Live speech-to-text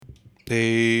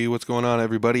Hey, what's going on,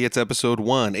 everybody? It's episode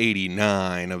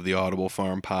 189 of the Audible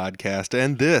Farm Podcast,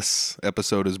 and this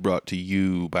episode is brought to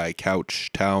you by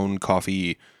Couchtown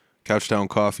Coffee. Couchtown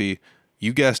Coffee,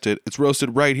 you guessed it, it's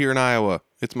roasted right here in Iowa.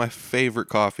 It's my favorite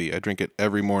coffee. I drink it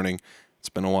every morning. It's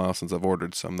been a while since I've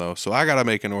ordered some, though, so I gotta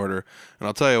make an order. And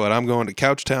I'll tell you what, I'm going to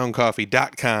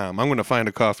couchtowncoffee.com. I'm going to find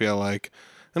a coffee I like,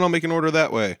 and I'll make an order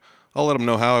that way. I'll let them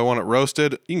know how I want it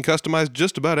roasted. You can customize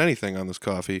just about anything on this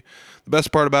coffee. The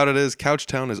best part about it is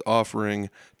Couchtown is offering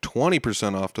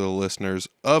 20% off to the listeners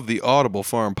of the Audible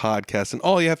Farm podcast, and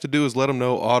all you have to do is let them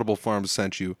know Audible Farm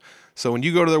sent you. So when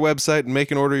you go to their website and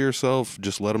make an order yourself,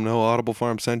 just let them know Audible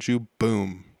Farm sent you.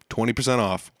 Boom, 20%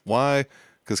 off. Why?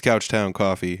 Because Couchtown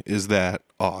Coffee is that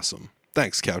awesome.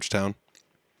 Thanks, Couchtown.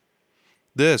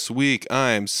 This week,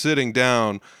 I'm sitting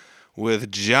down with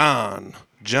John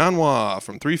Waugh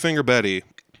from Three Finger Betty.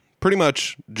 Pretty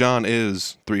much, John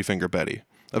is Three Finger Betty.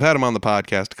 I've had him on the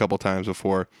podcast a couple times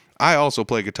before. I also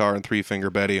play guitar in Three Finger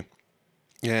Betty,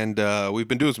 and we've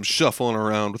been doing some shuffling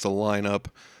around with the lineup,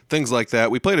 things like that.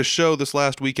 We played a show this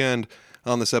last weekend.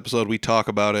 On this episode, we talk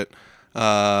about it.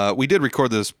 We did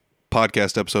record this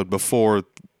podcast episode before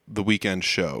the weekend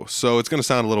show, so it's going to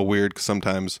sound a little weird because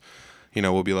sometimes,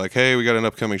 we'll be like, hey, we got an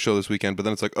upcoming show this weekend, but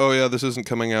then it's like, oh yeah, this isn't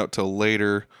coming out till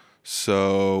later.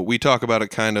 So we talk about it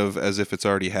kind of as if it's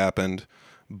already happened.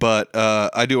 But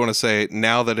I do want to say,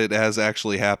 now that it has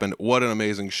actually happened, what an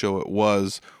amazing show it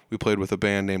was. We played with a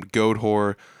band named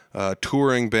Goatwhore,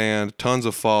 touring band, tons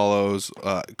of follows,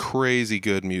 crazy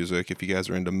good music if you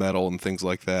guys are into metal and things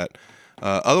like that.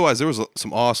 Otherwise, there was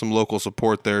some awesome local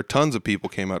support there. Tons of people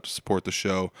came out to support the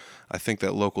show. I think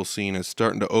that local scene is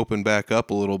starting to open back up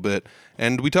a little bit.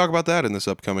 And we talk about that in this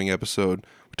upcoming episode.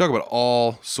 We talk about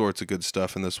all sorts of good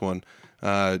stuff in this one.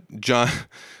 John,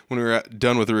 when we were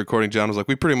done with the recording, John was like,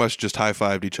 we pretty much just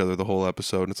high-fived each other the whole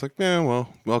episode. And it's like,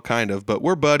 well, kind of. But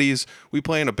we're buddies. We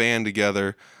play in a band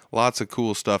together. Lots of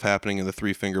cool stuff happening in the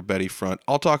Three Finger Betty front.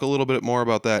 I'll talk a little bit more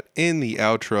about that in the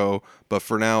outro, but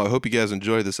for now, I hope you guys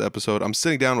enjoyed this episode. I'm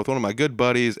sitting down with one of my good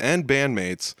buddies and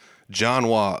bandmates, John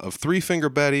Waugh of Three Finger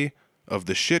Betty, of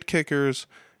the Shit Kickers,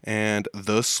 and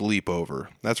The Sleepover.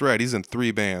 That's right, he's in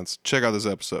 3 bands. Check out this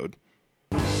episode.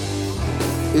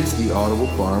 It's the Audible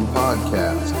Farm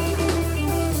Podcast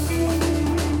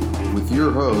with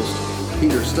your host,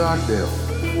 Peter Stockdale.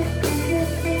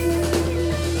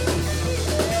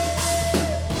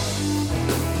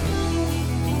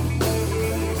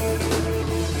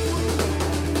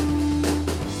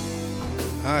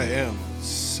 I am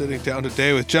sitting down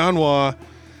today with John Waugh,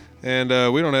 and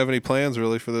we don't have any plans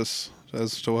really for this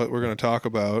as to what we're going to talk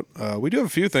about. We do have a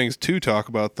few things to talk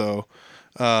about, though.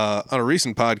 On a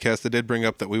recent podcast, they did bring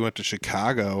up that we went to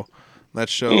Chicago. That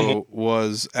show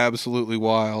was absolutely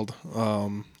wild.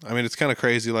 It's kind of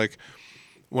crazy. Like,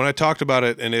 when I talked about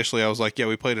it initially, I was like, yeah,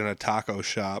 we played in a taco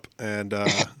shop, and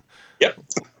yep.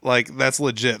 Like, that's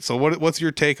legit. So what's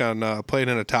your take on playing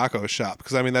in a taco shop?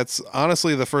 Because, that's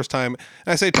honestly the first time,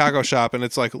 and I say taco shop, and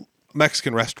it's like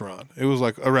Mexican restaurant. It was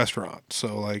like a restaurant.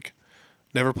 So, like,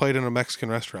 never played in a Mexican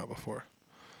restaurant before.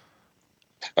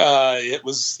 It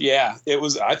was,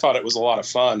 I thought it was a lot of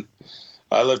fun.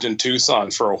 I lived in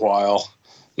Tucson for a while,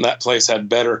 and that place had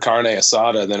better carne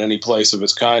asada than any place of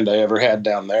its kind I ever had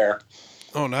down there.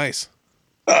 Oh, nice.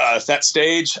 At that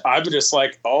stage, I was just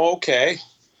like, oh, okay.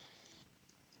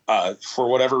 For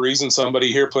whatever reason,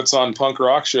 somebody here puts on punk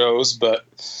rock shows, but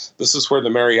this is where the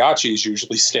mariachis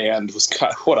usually stand, was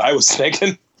kind of what I was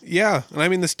thinking. Yeah,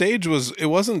 and the stage it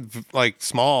wasn't like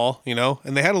small,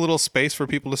 and they had a little space for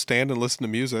people to stand and listen to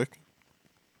music.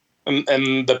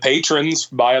 And the patrons,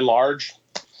 by and large,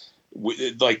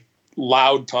 like,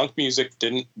 loud punk music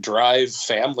didn't drive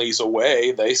families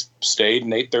away. They stayed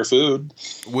and ate their food.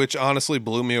 Which honestly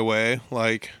blew me away.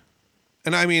 Like,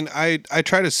 and I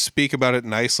try to speak about it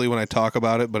nicely when I talk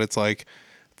about it, but it's like,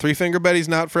 Three Finger Betty's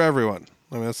not for everyone.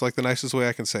 That's like the nicest way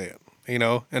I can say it,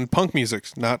 and punk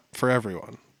music's not for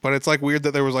everyone. But it's like weird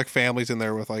that there was like families in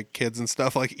there with like kids and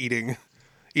stuff, like eating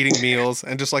meals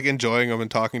and just like enjoying them and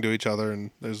talking to each other.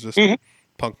 And there's just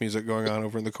punk music going on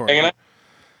over in the corner.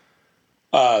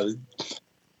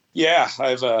 Yeah,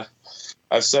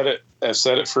 I've said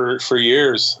it for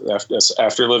years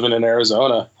after living in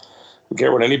Arizona. I don't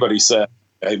care what anybody said.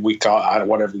 We call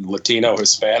whatever, Latino,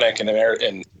 Hispanic, and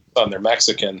they're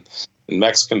Mexican, and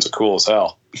Mexicans are cool as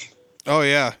hell. Oh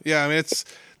yeah.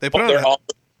 They're all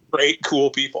great, cool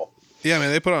people. Yeah,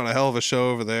 they put on a hell of a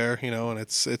show over there, and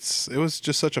it was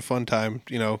just such a fun time,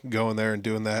 going there and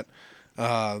doing that.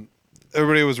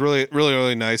 Everybody was really, really,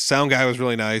 really nice. Sound guy was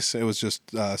really nice. It was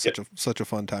just such a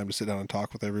fun time to sit down and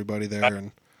talk with everybody there.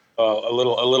 And a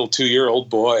little 2-year-old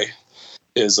boy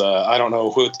is I don't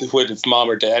know who if mom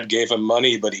or dad gave him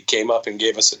money, but he came up and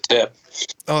gave us a tip.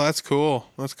 Oh, that's cool.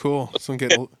 That's cool. So I'm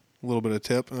getting a little bit of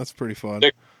tip. That's pretty fun.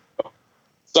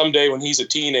 Someday when he's a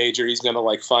teenager, he's going to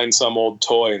like find some old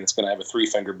toy and it's going to have a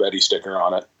 3-Finger Betty sticker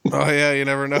on it. Oh yeah, you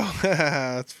never know.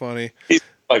 That's funny. He's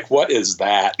like, what is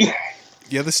that?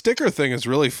 Yeah, the sticker thing is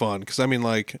really fun because I mean,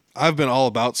 like, I've been all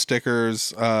about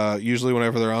stickers. Usually,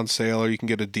 whenever they're on sale or you can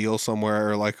get a deal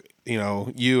somewhere, or like, you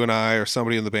know, you and I or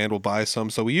somebody in the band will buy some.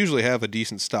 So we usually have a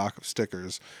decent stock of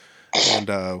stickers,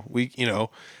 and we, you know,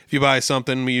 if you buy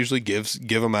something, we usually give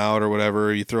them out or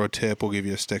whatever. You throw a tip, we'll give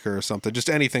you a sticker or something. Just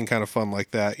anything kind of fun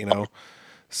like that, you know.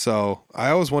 So I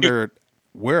always wonder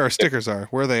where our stickers are.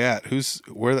 Where are they at?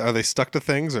 Where are they stuck to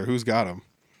things, or who's got them?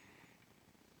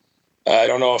 I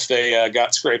don't know if they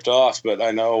got scraped off, but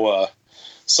I know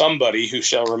somebody who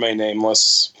shall remain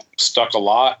nameless stuck a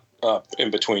lot up in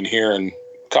between here and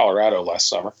Colorado last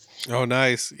summer. Oh,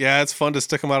 nice. Yeah, it's fun to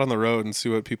stick them out on the road and see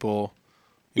what people,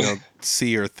 you know,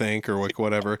 see or think or like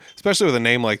whatever. Especially with a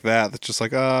name like that, that's just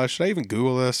like, should I even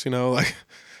Google this? You know, like.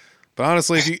 But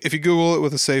honestly, if you Google it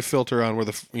with a safe filter on, where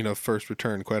the first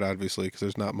return, quite obviously, because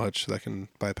there's not much that can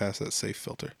bypass that safe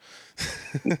filter.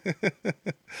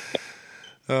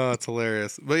 Oh, it's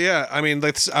hilarious. But yeah, I mean,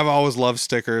 like, I've always loved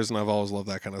stickers and I've always loved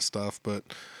that kind of stuff. But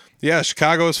yeah,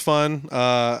 Chicago is fun.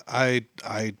 I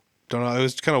don't know. It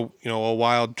was kind of, a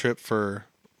wild trip for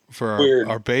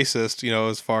our bassist,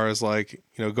 as far as like,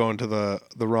 going to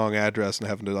the wrong address and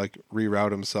having to like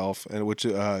reroute himself, and which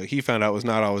he found out was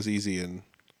not always easy in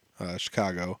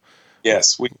Chicago.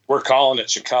 Yes, we're calling it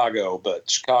Chicago, but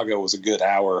Chicago was a good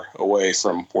hour away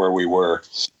from where we were.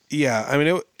 Yeah, I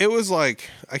mean, it was like,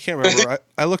 I can't remember.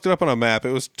 I looked it up on a map.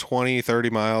 It was 20, 30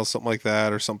 miles, something like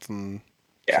that, or something.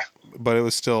 Yeah. But it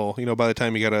was still, by the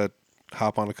time you got to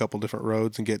hop on a couple different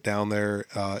roads and get down there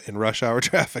in rush hour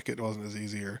traffic, it wasn't as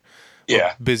easy, or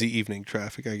busy evening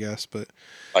traffic, I guess. But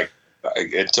like,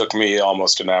 it took me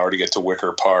almost an hour to get to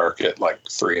Wicker Park at like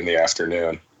 3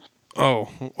 p.m. Oh,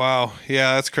 wow.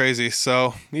 Yeah, that's crazy.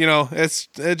 So,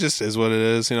 it just is what it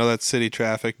is, that city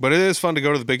traffic. But it is fun to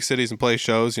go to the big cities and play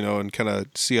shows, and kind of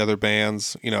see other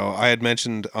bands. I had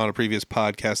mentioned on a previous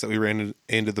podcast that we ran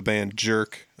into the band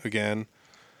Jerk again.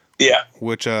 Yeah.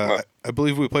 Which I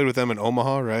believe we played with them in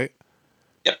Omaha, right?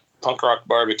 Yep. Punk Rock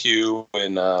Barbecue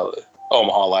in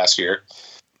Omaha last year.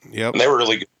 Yep. And they were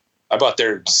really good. I bought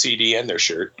their CD and their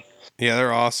shirt. Yeah,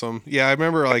 they're awesome. Yeah, I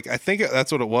remember, I think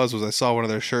that's what it was I saw one of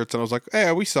their shirts, and I was like,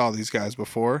 hey, we saw these guys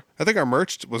before. I think our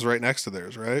merch was right next to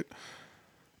theirs, right?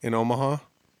 In Omaha?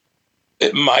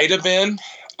 It might have been.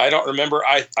 I don't remember.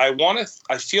 I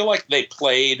feel like they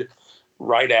played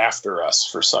right after us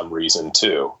for some reason,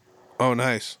 too. Oh,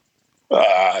 nice.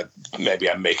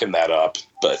 Maybe I'm making that up,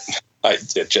 but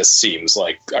it just seems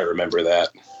like I remember that.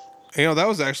 That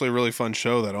was actually a really fun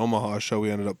show, that Omaha show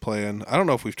we ended up playing. I don't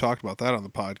know if we've talked about that on the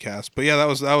podcast, but yeah,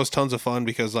 that was tons of fun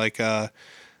because there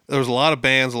was a lot of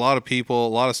bands, a lot of people, a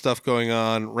lot of stuff going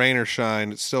on, rain or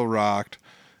shine, it still rocked.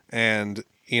 And,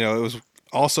 it was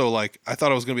also like, I thought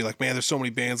it was going to be like, man, there's so many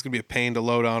bands, it's going to be a pain to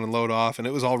load on and load off. And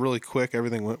it was all really quick.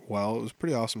 Everything went well. It was a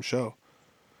pretty awesome show.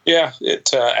 Yeah.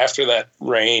 It, after that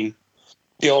rain,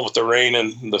 dealing with the rain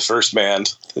and the first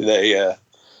band,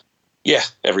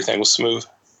 everything was smooth.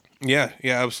 Yeah,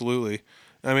 absolutely.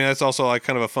 I mean, that's also like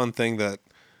kind of a fun thing that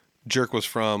Jerk was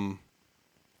from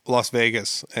Las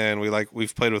Vegas, and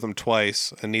we've played with them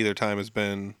twice, and neither time has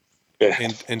been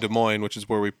in Des Moines, which is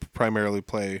where we primarily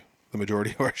play the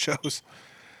majority of our shows.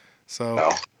 So,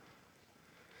 I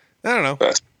don't know.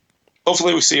 But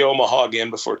hopefully we see Omaha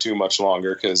again before too much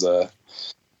longer, because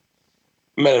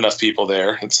met enough people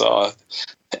there and saw,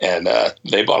 and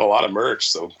they bought a lot of merch,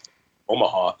 so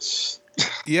Omaha.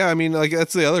 Yeah, I mean, like,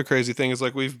 that's the other crazy thing is,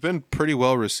 like, we've been pretty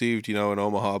well received, in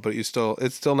Omaha, but it's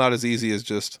still not as easy as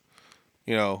just,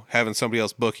 having somebody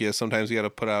else book you. Sometimes you got to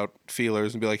put out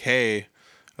feelers and be like, hey,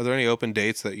 are there any open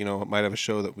dates that, might have a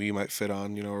show that we might fit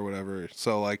on, or whatever.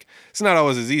 So, like, it's not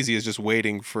always as easy as just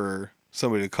waiting for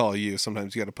somebody to call you.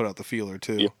 Sometimes you got to put out the feeler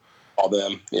too. Yeah, call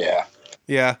them. Yeah.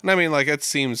 Yeah. And I mean, like,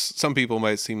 some people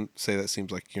might say that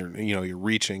seems like you're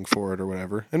reaching for it or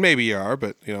whatever. And maybe you are,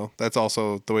 but that's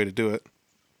also the way to do it.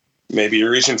 Maybe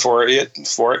you're reaching for it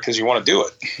because you want to do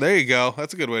it. There you go.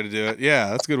 That's a good way to do it. Yeah,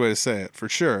 that's a good way to say it, for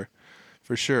sure.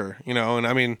 For sure. And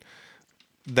I mean,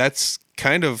 that's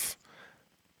kind of,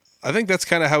 I think that's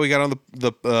kind of how we got on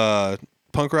the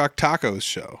Punk Rock Tacos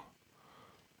show.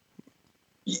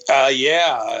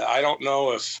 Yeah, I don't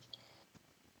know if,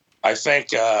 I think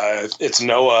it's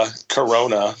Noah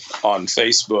Corona on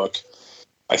Facebook.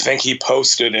 I think he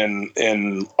posted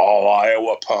in All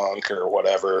Iowa Punk or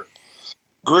whatever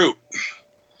group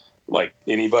like,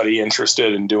 anybody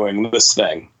interested in doing this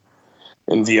thing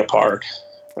in Via Park?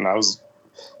 And I was,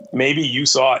 maybe you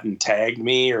saw it and tagged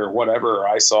me or whatever, or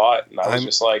I saw it, and I was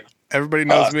just like, everybody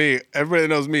knows me. Everybody that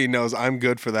knows me knows I'm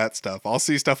good for that stuff. I'll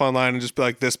see stuff online and just be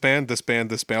like, this band, this band,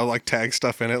 this band. I'll like tag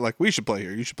stuff in it. Like, we should play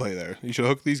here. You should play there. You should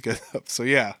hook these guys up. So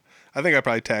yeah, I think I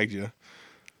probably tagged you.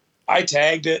 I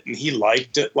tagged it and he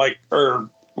liked it, like, or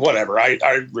whatever.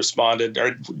 I responded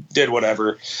or did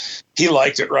whatever. He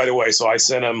liked it right away. So I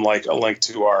sent him like a link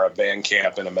to our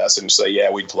Bandcamp and a message, say,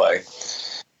 yeah, we'd play.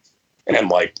 And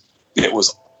like, it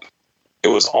was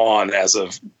on as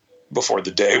of before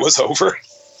the day was over.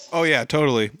 Oh yeah,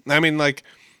 totally. I mean, like,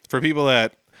 for people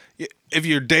that, if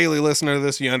you're a daily listener to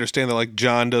this, you understand that like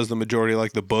John does the majority of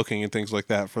like the booking and things like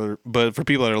that. But for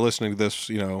people that are listening to this,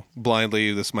 you know,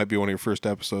 blindly, this might be one of your first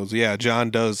episodes. Yeah,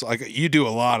 John does, like, you do a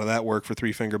lot of that work for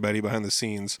Three Finger Betty behind the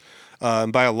scenes.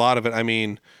 And by a lot of it, I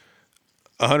mean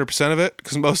 100% of it,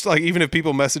 because most, like, even if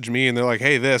people message me and they're like,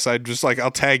 hey, this, I just like,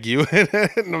 I'll tag you in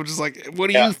it, and I'm just like,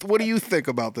 what do you think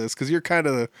about this? Because you're kind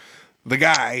of the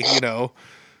guy, you know.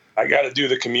 I got to do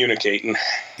the communicating.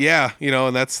 Yeah, you know,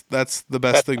 and that's the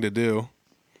best thing to do.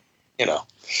 You know,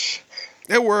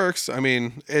 it works. I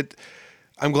mean,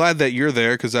 I'm glad that you're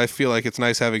there, because I feel like it's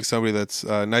nice having somebody that's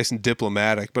nice and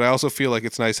diplomatic. But I also feel like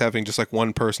it's nice having just like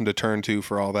one person to turn to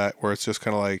for all that, where it's just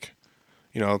kind of like,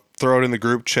 you know, throw it in the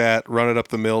group chat, run it up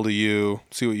the mill to you,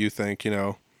 see what you think. You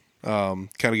know, kind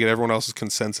of get everyone else's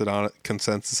consensus on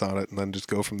it, and then just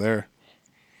go from there.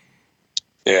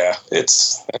 Yeah,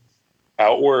 it's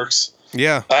how it works.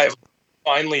 Yeah, I've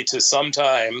finally to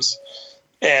sometimes,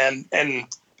 and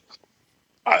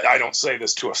I don't say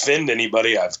this to offend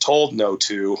anybody. I've told no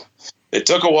to. It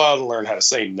took a while to learn how to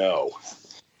say no,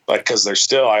 like, because there's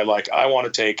still I want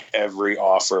to take every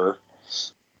offer,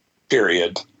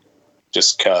 period,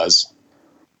 just because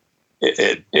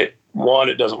it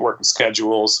doesn't work with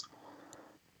schedules.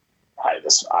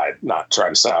 I'm not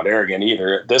trying to sound arrogant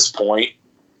either. At this point,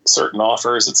 certain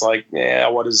offers, it's like, yeah,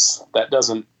 what is that?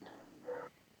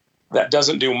 That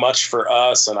doesn't do much for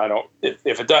us, and I don't.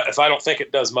 If I don't think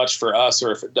it does much for us,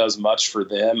 or if it does much for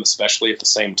them, especially at the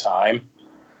same time,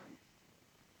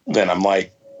 then I'm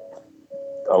like,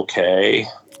 okay,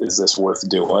 is this worth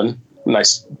doing?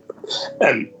 Nice,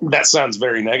 and that sounds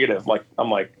very negative. Like,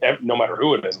 I'm like, no matter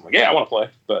who it is, I'm like, yeah, I want to play,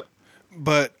 but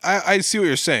I see what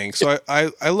you're saying. So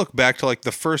I look back to like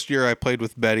the first year I played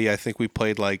with Betty. I think we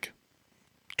played like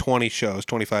 20 shows,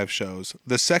 25 shows.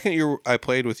 The second year I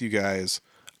played with you guys,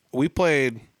 we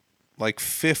played like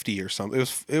 50 or something.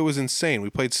 It was insane. We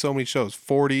played so many shows,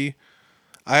 40.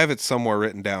 I have it somewhere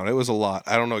written down. It was a lot.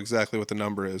 I don't know exactly what the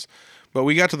number is, but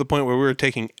we got to the point where we were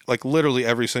taking like literally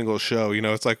every single show. You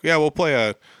know, it's like, yeah, we'll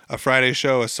play a Friday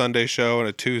show, a Sunday show, and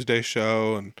a Tuesday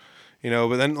show, and you know.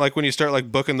 But then like when you start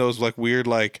like booking those like weird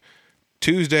like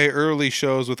Tuesday early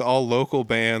shows with all local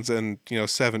bands, and you know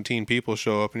 17 people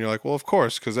show up, and you're like, well, of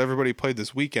course, because everybody played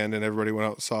this weekend and everybody went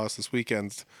out and saw us this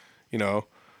weekend, you know.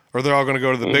 Or they're all going to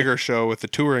go to the bigger show with the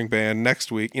touring band next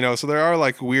week, you know. So there are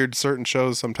like weird certain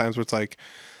shows sometimes where it's like,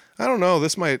 I don't know,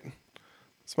 this might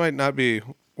not be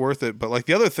worth it. But like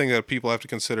the other thing that people have to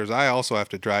consider is I also have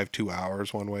to drive 2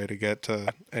 hours one way to get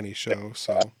to any show.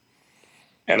 So,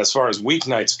 and as far as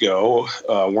weeknights go,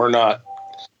 we're not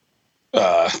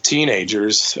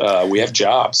teenagers. We have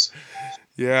jobs.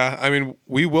 Yeah, I mean,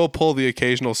 we will pull the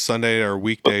occasional Sunday or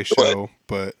weekday show,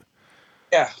 but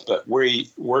yeah, but we're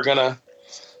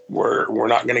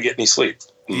not gonna get any sleep.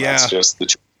 Yeah, that's just the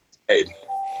choice.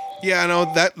 Yeah, I know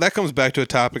that comes back to a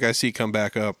topic I see come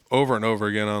back up over and over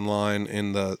again online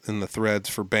in the threads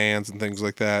for bands and things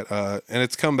like that. And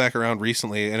it's come back around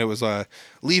recently, and it was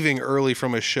leaving early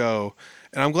from a show.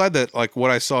 And I'm glad that like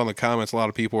what I saw in the comments, a lot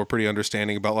of people were pretty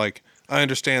understanding about like, I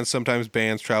understand sometimes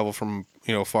bands travel from,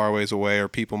 you know, far ways away, or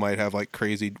people might have like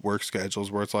crazy work schedules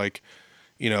where it's like,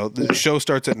 you know, the show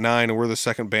starts at 9 and we're the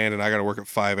second band and I got to work at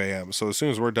 5 a.m. So as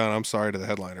soon as we're done, I'm sorry to the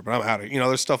headliner, but I'm out of, you know,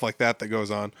 there's stuff like that goes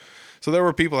on. So there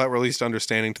were people that were at least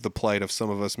understanding to the plight of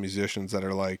some of us musicians that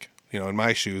are like, you know, in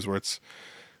my shoes, where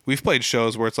we've played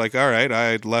shows where it's like, all right,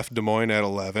 I left Des Moines at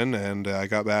 11 and I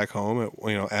got back home at,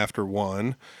 you know, after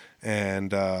 1,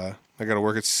 and I got to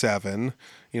work at 7.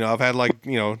 You know, I've had like,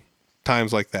 you know,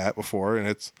 times like that before, and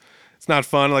it's not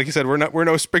fun. Like you said, we're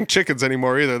no spring chickens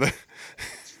anymore either.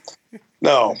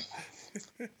 No.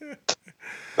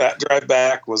 That drive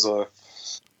back was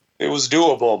it was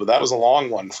doable, but that was a long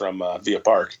one from Via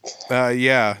Park.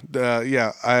 Yeah.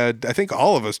 I think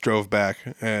all of us drove back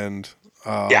and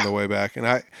on the way back, and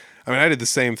I mean, I did the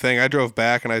same thing. I drove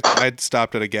back and I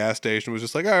stopped at a gas station. Was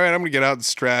just like, all right, I'm gonna get out and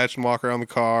stretch and walk around the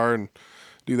car and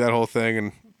do that whole thing.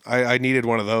 And I needed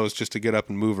one of those just to get up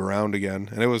and move around again.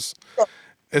 And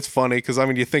it's funny because I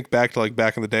mean, you think back to like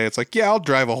back in the day, it's like, yeah, I'll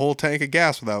drive a whole tank of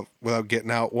gas without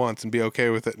getting out once and be okay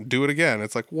with it and do it again.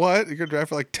 It's like, what? You're gonna drive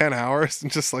for like 10 hours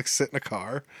and just like sit in a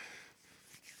car?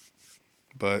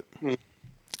 But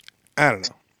I don't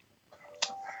know.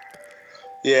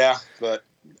 Yeah, but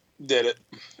did it.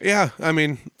 Yeah, I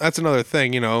mean, that's another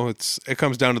thing, it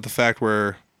comes down to the fact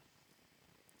where,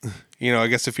 I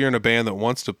guess if you're in a band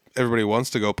that everybody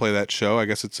wants to go play that show, I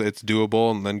guess it's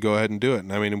doable, and then go ahead and do it.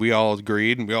 And I mean, we all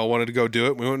agreed and we all wanted to go do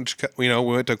it. We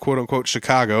went to quote unquote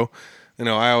Chicago.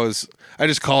 I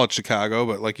just call it Chicago,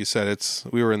 but like you said,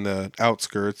 we were in the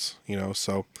outskirts,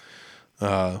 so,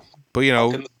 but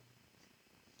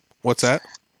what's that?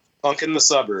 Punk in the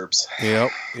suburbs.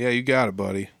 Yep. Yeah, you got it,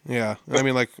 buddy. Yeah. I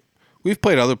mean, like, we've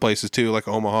played other places too, like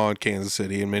Omaha and Kansas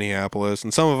City and Minneapolis,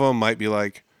 and some of them might be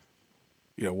like,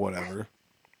 whatever,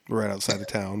 right outside of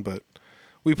town, but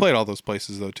we played all those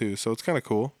places though too, so it's kind of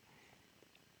cool.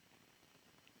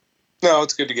 No,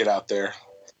 it's good to get out there.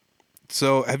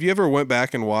 So have you ever went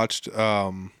back and watched,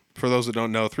 for those that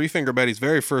don't know, Three Finger Betty's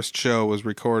very first show was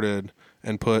recorded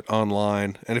and put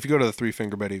online, and if you go to the Three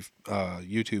Finger Betty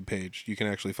YouTube page, you can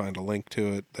actually find a link to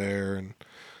it there and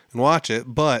watch it.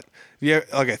 But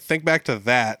okay, think back to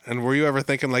that, and were you ever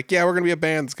thinking like, yeah, we're gonna be a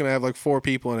band that's gonna have like 4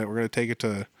 people in it, we're gonna take it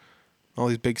to all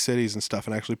these big cities and stuff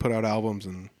and actually put out albums?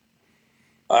 And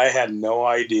I had no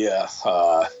idea.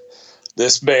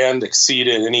 This band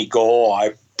exceeded any goal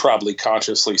I probably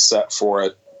consciously set for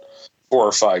it 4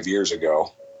 or 5 years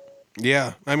ago.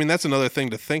 Yeah, I mean, that's another thing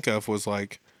to think of, was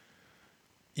like,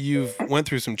 you've went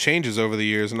through some changes over the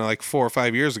years, and like 4 or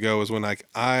 5 years ago was when like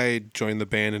I joined the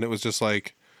band, and it was just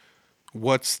like,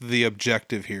 what's the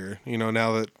objective here?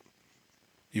 Now that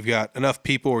you've got enough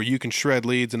people where you can shred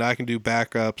leads and I can do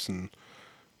backups, and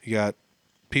you got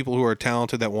people who are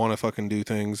talented that want to fucking do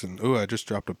things, and I just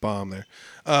dropped a bomb there.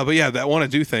 But yeah, that want to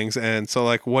do things, and so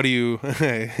like, what do you?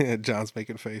 John's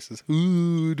making faces.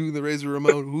 Ooh, doing the Razor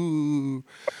remote. Ooh.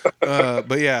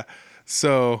 But yeah,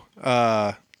 so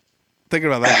thinking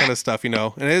about that kind of stuff, and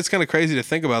it's kind of crazy to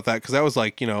think about that, because that was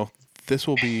like, this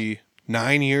will be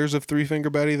 9 years of Three Finger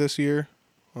Betty this year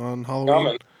on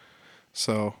Halloween.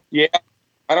 So yeah,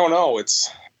 I don't know.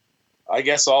 I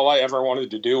guess all I ever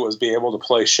wanted to do was be able to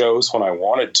play shows when I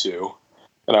wanted to.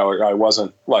 And I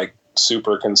wasn't like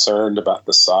super concerned about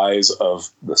the size of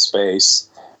the space.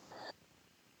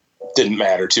 Didn't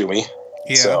matter to me.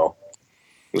 Yeah. So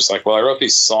it was like, well, I wrote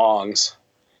these songs.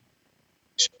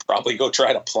 Should probably go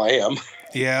try to play them.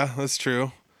 Yeah, that's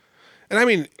true. And I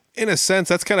mean, in a sense,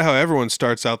 that's kind of how everyone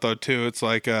starts out though too. It's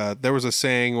like, there was a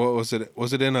saying, what was it?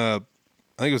 Was it in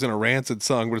I think it was in a Rancid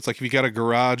song, but it's like, if you got a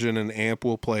garage and an amp,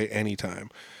 will play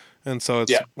anytime. And so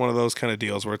it's one of those kind of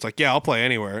deals where it's like, yeah, I'll play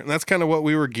anywhere. And that's kind of what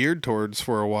we were geared towards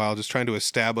for a while, just trying to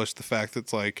establish the fact that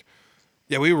it's like,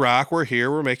 yeah, we rock, we're here,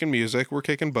 we're making music, we're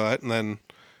kicking butt. And then,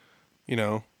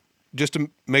 just to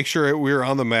make sure we were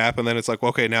on the map. And then it's like,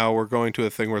 okay, now we're going to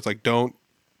a thing where it's like, don't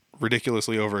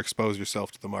ridiculously overexpose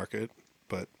yourself to the market.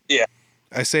 But yeah,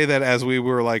 I say that as we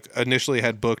were like, initially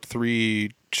had booked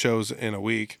 3 shows in a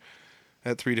week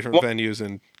at 3 different venues,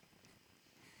 and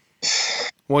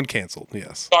one canceled.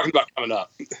 Yes. Talking about coming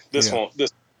up. This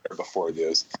before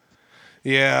this.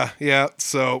 Yeah.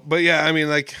 So, but yeah, I mean,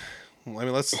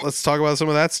 let's talk about some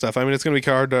of that stuff. I mean, it's going to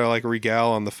be hard to like regale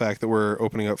on the fact that we're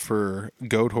opening up for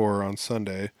Goat Horror on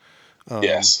Sunday.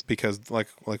 Yes. Because like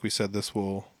we said, this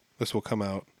will come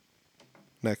out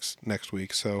next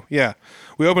week. So yeah,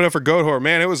 we opened up for Goat Horror.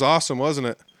 Man, it was awesome, wasn't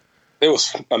it? It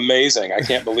was amazing. I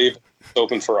can't believe it's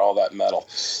open for all that metal.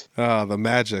 The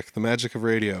magic of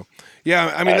radio.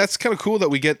 Yeah, I mean, that's kind of cool that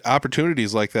we get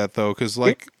opportunities like that, though, because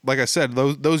like I said,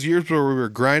 those years where we were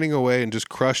grinding away and just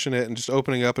crushing it and just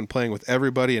opening up and playing with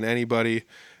everybody and anybody,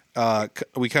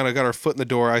 we kind of got our foot in the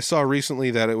door. I saw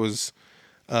recently that it was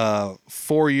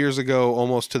 4 years ago,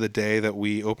 almost to the day, that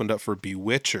we opened up for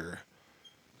Bewitcher.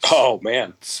 Oh,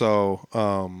 man. So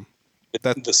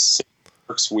that the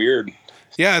works weird.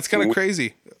 Yeah, it's kind of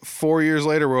crazy. 4 years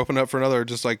later, we're opening up for another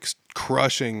just like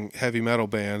crushing heavy metal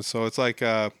band. So it's like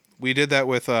we did that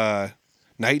with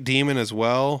Night Demon as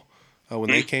well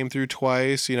when they came through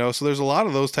twice. So there's a lot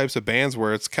of those types of bands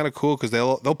where it's kind of cool because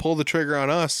they'll pull the trigger on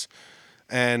us,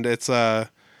 and it's odd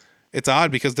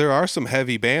because there are some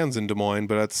heavy bands in Des Moines,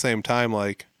 but at the same time,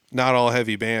 like, not all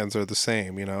heavy bands are the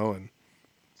same, And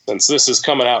since this is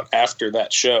coming out after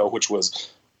that show, which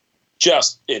was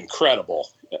just incredible.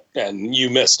 And you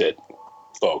missed it,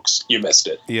 folks. You missed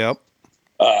it. Yep.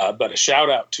 But a shout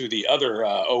out to the other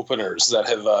openers that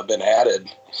have been added.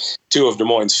 2 of Des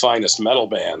Moines' finest metal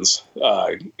bands.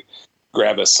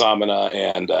 Gravis, Samana,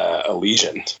 and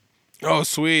Elysian. Oh,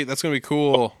 sweet. That's going to be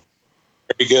cool.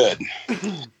 Very good.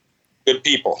 Good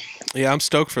people. Yeah, I'm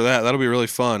stoked for that. That'll be really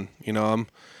fun. You know,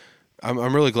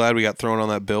 I'm really glad we got thrown on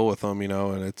that bill with them, you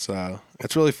know, and it's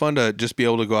really fun to just be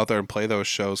able to go out there and play those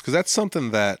shows, because that's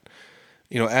something that,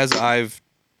 you know, as I've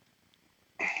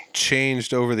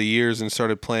changed over the years and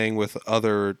started playing with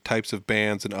other types of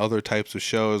bands and other types of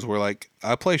shows, where like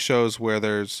I play shows where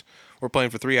we're playing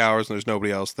for 3 hours and there's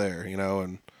nobody else there, you know,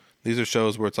 and these are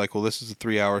shows where it's like, well, this is a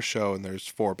 3-hour show and there's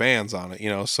 4 bands on it, you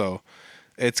know, so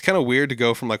it's kind of weird to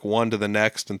go from like one to the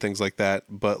next and things like that.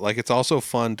 But like, it's also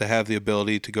fun to have the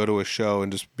ability to go to a show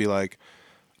and just be like,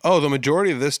 oh, the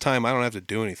majority of this time I don't have to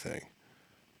do anything.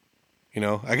 You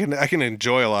know, I can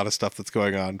enjoy a lot of stuff that's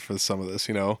going on for some of this,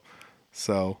 you know?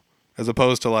 So as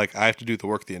opposed to like, I have to do the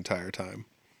work the entire time.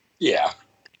 Yeah.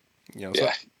 You know, so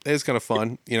it's kind of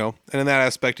fun, you know, and in that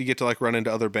aspect, you get to like run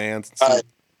into other bands and stuff.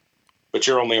 But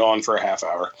you're only on for a half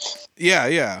hour.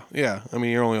 Yeah. I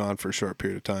mean, you're only on for a short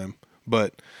period of time.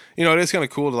 But, you know, it is kind of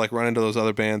cool to like run into those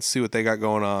other bands, see what they got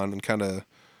going on, and kind of,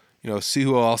 you know, see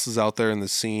who else is out there in the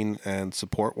scene and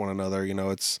support one another. You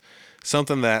know, it's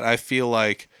something that I feel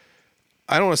like,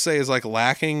 I don't want to say is like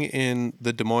lacking in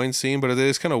the Des Moines scene, but it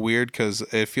is kind of weird because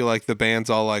I feel like the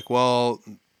band's all like, well,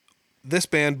 this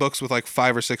band books with like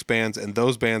 5 or 6 bands, and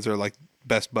those bands are like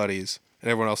best buddies,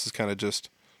 and everyone else is kind of just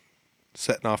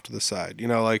setting off to the side. You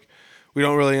know, like, we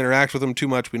don't really interact with them too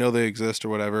much. We know they exist or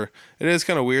whatever. It is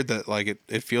kind of weird that like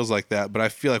it feels like that, but I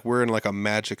feel like we're in like a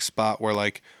magic spot where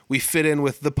like we fit in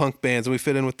with the punk bands and we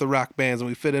fit in with the rock bands and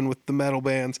we fit in with the metal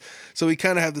bands. So we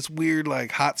kind of have this weird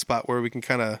like hot spot where we can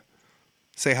kind of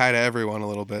say hi to everyone a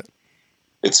little bit.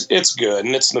 It's good,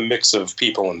 and it's the mix of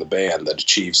people in the band that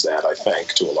achieves that, I think,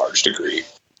 to a large degree.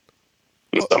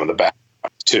 And some of the back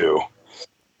too.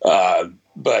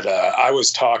 But I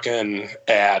was talking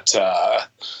at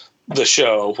the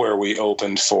show where we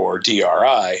opened for DRI.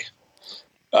 I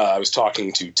was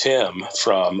talking to Tim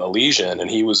from Elysian, and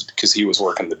because he was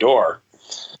working the door.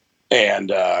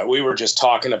 And we were just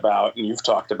talking about, and you've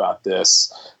talked about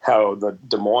this, how the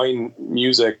Des Moines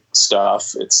music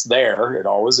stuff, it's there, it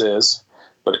always is,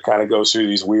 but it kind of goes through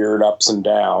these weird ups and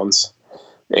downs.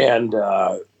 And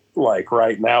like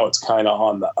right now it's kind of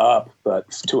on the up, but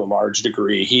to a large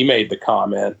degree, he made the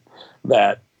comment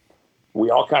that we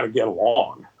all kind of get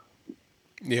along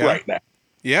right now.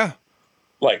 Yeah.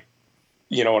 Like,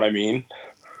 you know what I mean?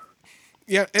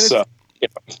 Yeah. And so,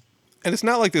 and it's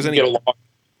not like there's any... Get along,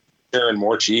 sharing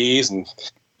more cheese, and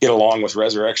get along with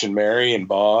Resurrection Mary and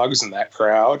Boggs and that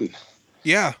crowd. And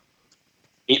yeah.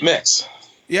 Eat mix.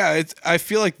 Yeah, I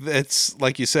feel like it's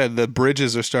like you said, the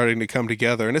bridges are starting to come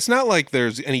together, and it's not like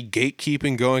there's any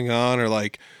gatekeeping going on or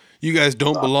like you guys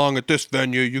don't belong at this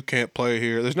venue, you can't play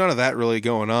here. There's none of that really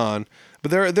going on.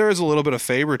 But there is a little bit of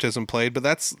favoritism played, but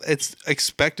it's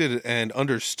expected and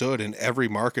understood in every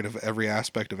market of every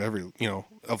aspect of every, you know,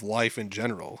 of life in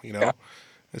general, you know. Yeah.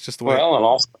 It's just the way. Well, and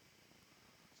also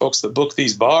folks that book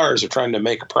these bars are trying to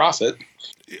make a profit.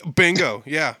 Bingo.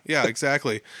 Yeah,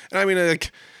 exactly. And I mean,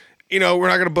 like, you know, we're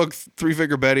not going to book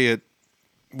 3-Figure Betty at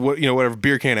whatever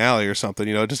Beer Can Alley or something.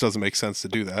 You know, it just doesn't make sense to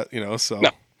do that. You know, so no,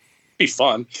 it'd be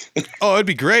fun. Oh, it'd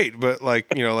be great, but like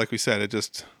we said, it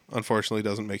just unfortunately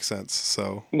doesn't make sense.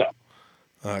 So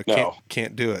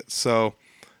can't do it. So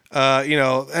you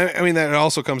know, I mean, that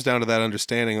also comes down to that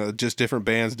understanding of just different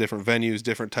bands, different venues,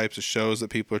 different types of shows that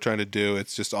people are trying to do.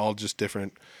 It's just all just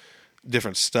different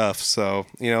stuff. So,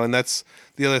 you know, and that's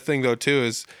the other thing though too,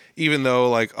 is even though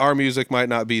like our music might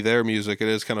not be their music, it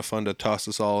is kind of fun to toss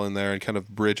us all in there and kind of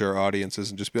bridge our audiences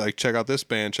and just be like, check out this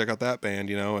band, check out that band,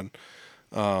 you know. And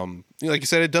you know, like you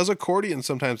said, it does accordion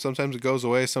sometimes it goes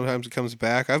away, sometimes it comes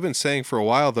back. I've been saying for a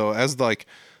while though, as like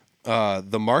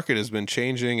the market has been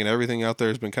changing and everything out there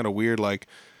has been kind of weird, like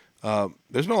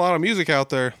there's been a lot of music out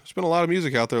there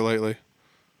lately.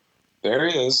 There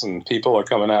is, and people are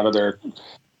coming out of their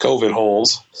COVID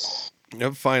holes.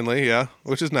 Yep, finally, yeah,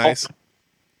 which is nice.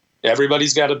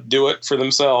 Everybody's got to do it for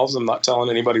themselves. I'm not telling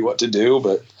anybody what to do,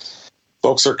 but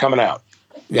folks are coming out.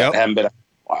 Yeah, haven't been out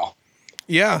in a while.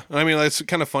 Yeah, I mean, it's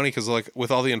kind of funny because like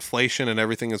with all the inflation and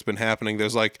everything that's been happening,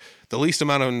 there's like the least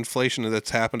amount of inflation that's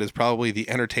happened is probably the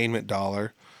entertainment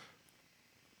dollar.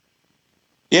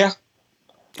 Yeah,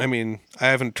 I mean, I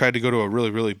haven't tried to go to a really,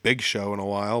 really big show in a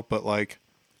while, but like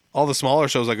all the smaller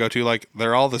shows I go to, like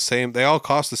they're all the same. They all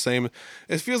cost the same.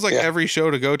 It feels like every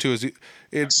show to go to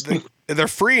they're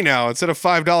free now. Instead of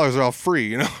 $5, they're all free,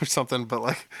 you know, or something. But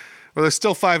like, well, they're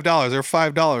still $5. They're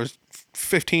 $5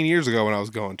 15 years ago when I was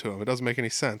going to them. It doesn't make any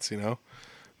sense, you know.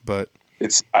 But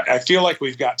I feel like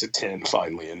we've got to 10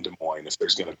 finally in Des Moines if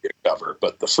there's going to be a cover,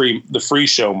 but the free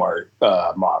show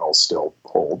model still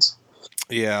holds.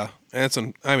 Yeah,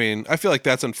 and I feel like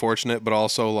that's unfortunate, but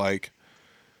also like,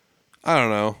 I don't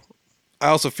know. I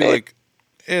also feel like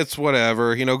it's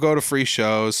whatever, go to free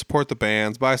shows, support the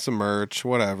bands, buy some merch,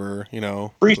 whatever,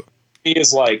 Free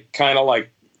is like kind of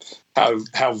like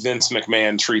how Vince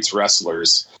McMahon treats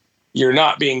wrestlers. You're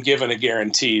not being given a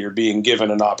guarantee, you're being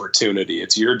given an opportunity.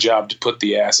 It's your job to put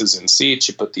the asses in seats.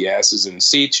 You put the asses in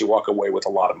seats, you walk away with a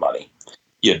lot of money.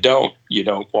 You don't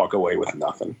walk away with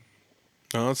nothing.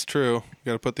 No, that's true. You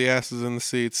got to put the asses in the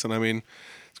seats, and I mean,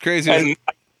 it's crazy. And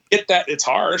I get that it's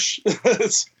harsh,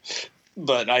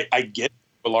 but I get it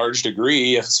to a large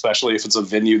degree, especially if it's a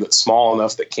venue that's small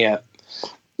enough that can't,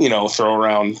 throw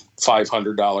around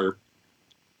 $500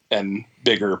 and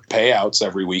bigger payouts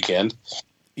every weekend.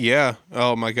 Yeah.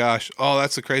 Oh my gosh. Oh,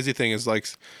 that's the crazy thing is like,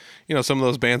 some of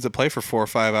those bands that play for 4 or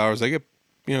 5 hours, they get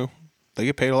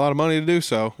paid a lot of money to do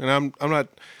so. And I'm not.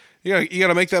 You got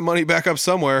to make that money back up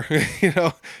somewhere,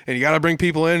 and you got to bring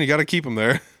people in. You got to keep them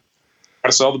there. Got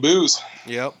to sell the booze.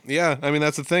 Yep. Yeah. I mean,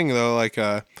 that's the thing though. Like,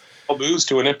 sell booze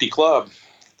to an empty club.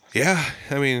 Yeah.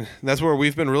 I mean, that's where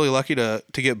we've been really lucky to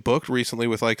get booked recently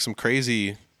with like some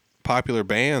crazy popular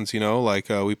bands. Like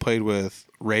we played with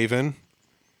Raven.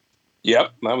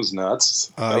 Yep, that was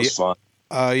nuts. That was fun.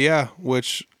 Yeah,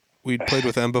 which we'd played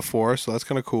with them before, so that's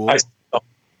kind of cool.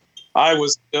 I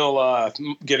was still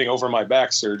getting over my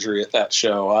back surgery at that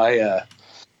show.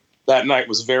 That night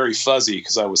was very fuzzy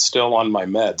because I was still on my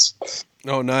meds.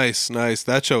 Oh, nice.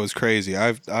 That show was crazy.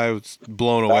 I was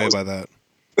blown away by that.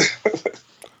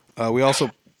 We also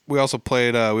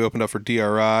played. We opened up for DRI.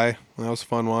 That was a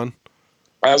fun one.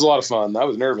 That was a lot of fun. I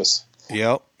was nervous.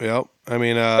 Yep. I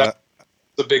mean, a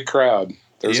big crowd.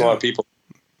 There's a lot of people.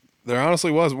 There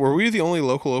honestly was. Were we the only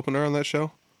local opener on that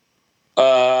show?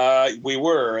 We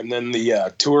were, and then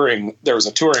there was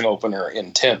a touring opener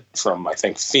in Tent from, I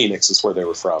think, Phoenix is where they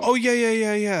were from. Oh,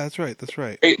 yeah. That's right.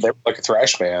 They were like a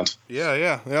thrash band.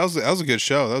 Yeah. That was a good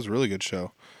show. That was a really good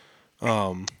show.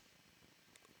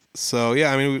 So,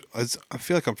 yeah, I mean, I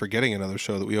feel like I'm forgetting another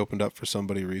show that we opened up for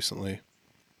somebody recently.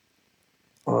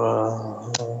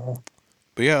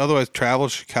 But yeah, otherwise, travel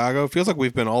to Chicago. It feels like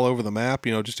we've been all over the map,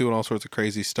 just doing all sorts of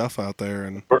crazy stuff out there.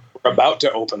 And we're about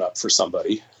to open up for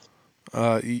somebody.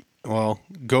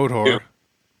 Goathor.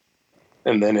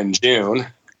 And then in June,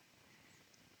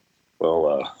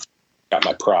 got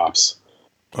my props.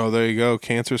 Oh, there you go.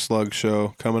 Cancer Slug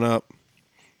show coming up.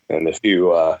 And if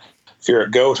you're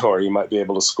at Goathor, you might be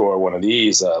able to score one of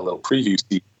these little preview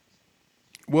seats.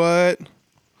 What?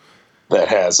 That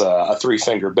has a Three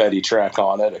Finger Betty track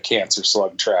on it, a Cancer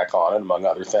Slug track on it, among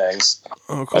other things.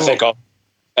 Oh, cool. I think I'll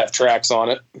have tracks on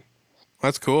it.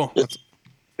 That's cool. It's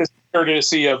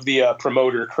courtesy of the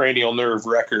promoter Cranial Nerve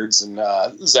Records and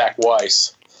Zach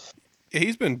Weiss. Yeah,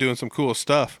 he's been doing some cool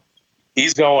stuff.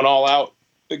 He's going all out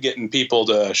getting people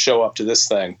to show up to this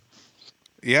thing.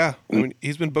 Yeah, I mean,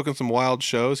 he's been booking some wild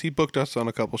shows. He booked us on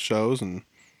a couple shows.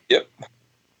 Yep.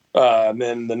 And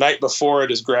then the night before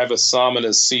it is Gravis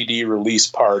Samina's CD release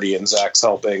party, and Zach's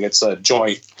helping. It's a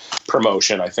joint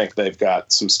promotion. I think they've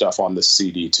got some stuff on this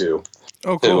CD too.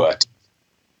 Oh, cool.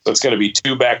 So it's going to be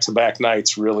 2 back-to-back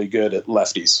nights, really good at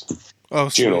Lefties. Oh,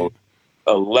 sweet. June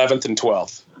 11th and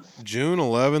 12th. June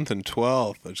 11th and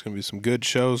 12th. There's going to be some good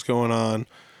shows going on.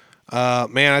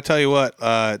 Man, I tell you what.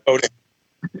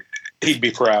 He'd be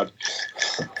proud.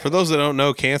 For those that don't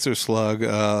know Cancer Slug,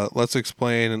 let's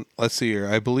explain. Let's see here.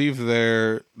 I believe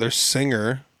their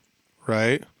singer,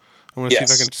 right? I want to see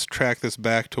if I can just track this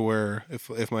back to where,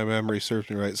 if my memory serves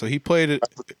me right. So he played it.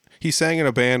 He sang in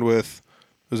a band with,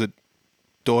 was it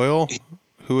Doyle?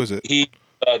 Who is it?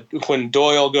 When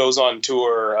Doyle goes on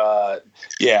tour, I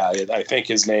think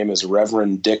his name is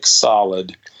Reverend Dick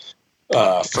Solid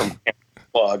from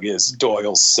Slug is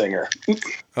Doyle's singer.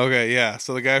 Okay, yeah.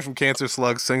 So the guy from Cancer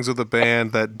Slug sings with a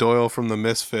band that Doyle from the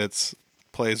Misfits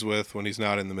plays with when he's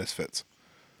not in the Misfits.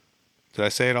 Did I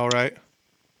say it all right?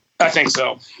 I think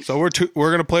so. So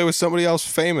we're gonna play with somebody else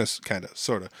famous, kind of,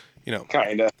 sort of,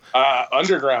 Kind of.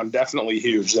 Underground, definitely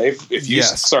huge.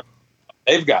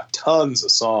 They've got tons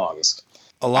of songs.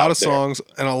 A lot of songs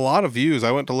and a lot of views.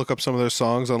 I went to look up some of their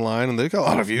songs online, and they've got a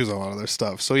lot of views on a lot of their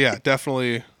stuff. So yeah,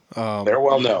 definitely. They're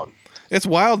well known. It's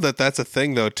wild that that's a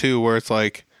thing though too, where it's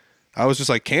like, I was just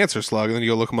like Cancer Slug, and then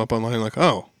you go look them up online, like,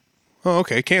 oh,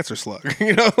 okay, Cancer Slug,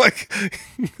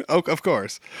 oh, of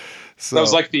course. So that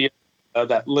was like the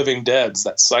that Living Dead's,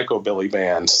 that Psychobilly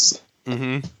band.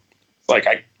 Mm-hmm. Like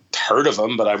I heard of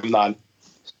them, but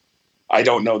I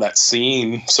don't know that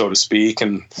scene, so to speak.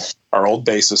 And our old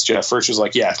bassist, Jeff Furch, was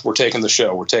like, yeah, we're taking the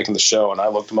show. And I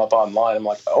looked him up online. I'm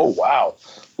like, oh, wow.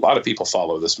 A lot of people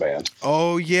follow this band.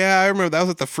 Oh, yeah. I remember that was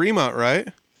at the Fremont, right?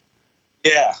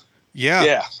 Yeah. Yeah.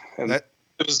 Yeah. And it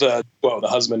was the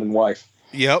husband and wife.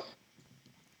 Yep.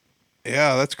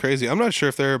 Yeah, that's crazy. I'm not sure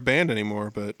if they're a band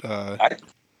anymore, but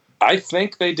I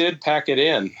think they did pack it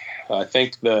in. I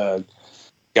think the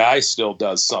guy still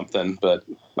does something, but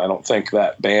I don't think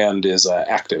that band is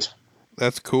active.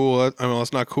 That's cool. I mean,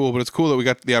 it's not cool, but it's cool that we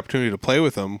got the opportunity to play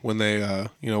with them when they,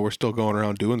 we're still going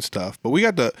around doing stuff. But we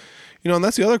got to, and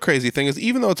that's the other crazy thing is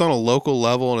even though it's on a local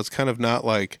level and it's kind of not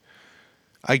like,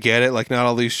 I get it, like not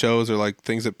all these shows are like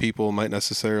things that people might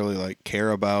necessarily like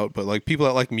care about, but like people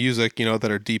that like music,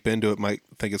 that are deep into it might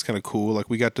think it's kind of cool. Like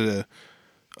we got to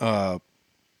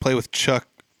play with Chuck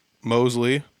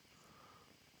Mosley.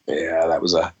 Yeah, that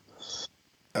was I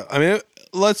mean,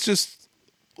 let's just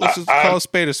call a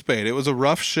spade a spade. It was a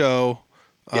rough show,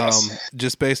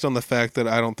 just based on the fact that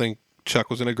I don't think Chuck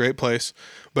was in a great place.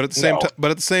 But at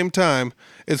the same time,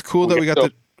 it's cool that we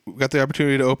got the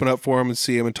opportunity to open up for him and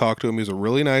see him and talk to him. He was a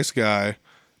really nice guy.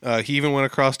 He even went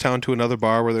across town to another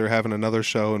bar where they were having another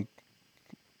show and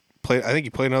played. I think he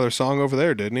played another song over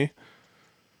there, didn't he?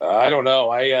 I don't know.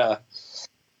 I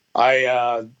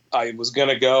was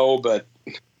gonna go, but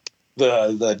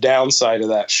the downside of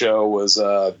that show was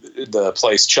the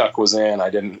place Chuck was in.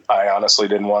 I honestly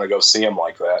didn't want to go see him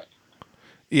like that.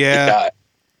 Yeah,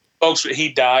 he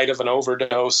died of an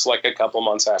overdose like a couple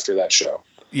months after that show.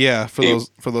 Yeah, for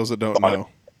those that don't know.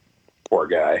 Poor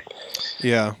guy.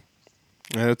 Yeah.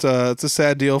 And it's a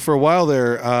sad deal. For a while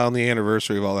there, on the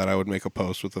anniversary of all that, I would make a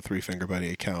post with the Three Finger Buddy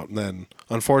account. And then,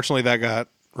 unfortunately, that got,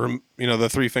 the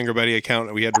Three Finger Buddy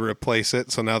account, we had to replace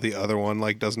it. So now the other one,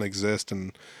 doesn't exist.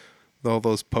 And all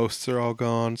those posts are all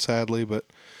gone, sadly. But,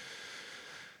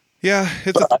 yeah,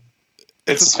 it's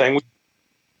the thing.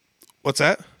 What's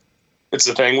that? It's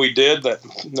the thing we did that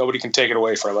nobody can take it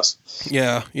away from us.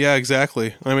 Yeah,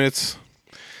 exactly. I mean, it's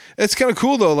kind of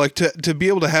cool though, like to be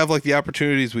able to have like the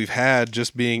opportunities we've had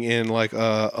just being in like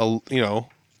a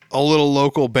little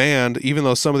local band, even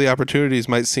though some of the opportunities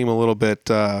might seem a little bit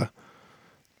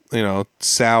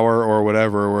sour or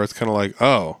whatever, where it's kind of like,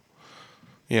 oh,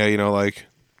 yeah, like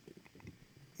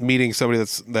meeting somebody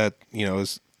that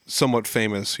is somewhat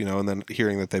famous, and then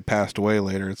hearing that they passed away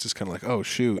later, it's just kind of like, oh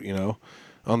shoot,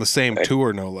 on the same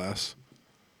tour, no less.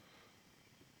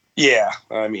 Yeah,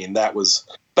 I mean that was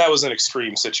an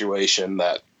extreme situation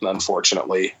that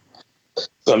unfortunately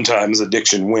sometimes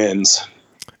addiction wins.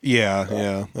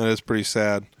 Yeah, that is pretty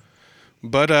sad.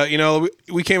 But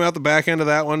we came out the back end of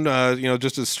that one,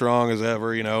 just as strong as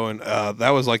ever, and that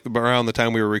was like around the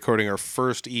time we were recording our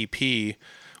first EP,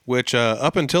 which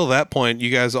up until that point,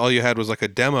 you guys all you had was like a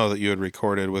demo that you had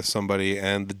recorded with somebody,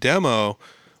 and the demo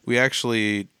we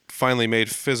actually finally made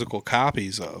physical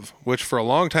copies of, which for a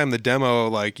long time the demo,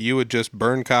 like you would just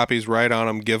burn copies right on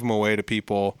them, give them away to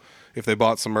people if they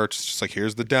bought some merch. It's just like,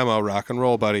 here's the demo, rock and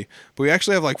roll, buddy. But we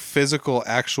actually have like physical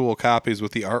actual copies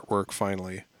with the artwork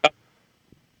finally.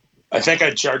 I think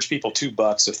I'd charge people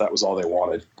 $2 if that was all they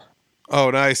wanted. Oh,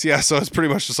 nice. Yeah, so it's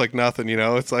pretty much just like nothing,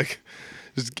 it's like,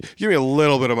 just give me a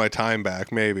little bit of my time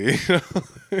back, maybe.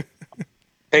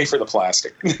 Pay for the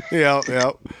plastic.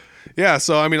 Yeah. Yeah,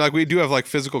 so I mean, like we do have like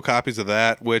physical copies of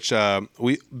that, which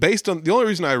we based on the only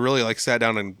reason I really like sat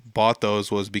down and bought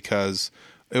those was because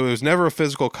it was never a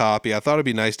physical copy. I thought it'd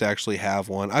be nice to actually have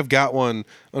one. I've got one.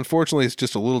 Unfortunately, it's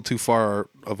just a little too far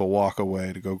of a walk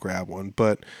away to go grab one.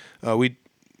 But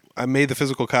I made the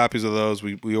physical copies of those.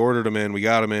 We ordered them in, we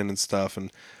got them in and stuff.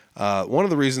 And one of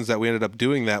the reasons that we ended up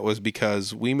doing that was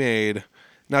because we made,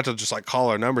 not to just like call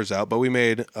our numbers out, but we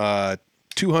made 200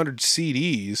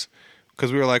 CDs.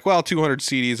 Because we were like, well, 200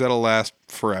 CDs, that'll last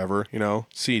forever,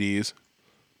 CDs.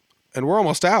 And we're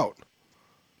almost out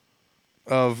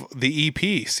of the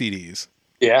EP CDs.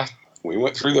 Yeah, we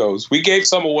went through those. We gave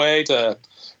some away to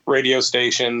radio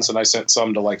stations, and I sent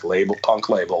some to like punk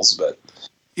labels. But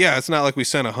yeah, it's not like we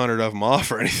sent 100 of them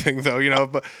off or anything, though,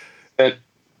 but at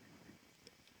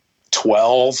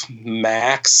 12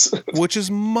 max. Which is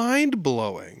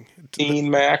mind-blowing. 15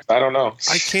 max, I don't know.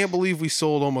 I can't believe we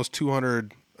sold almost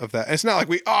 200 of that. It's not like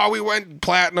we went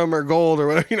platinum or gold or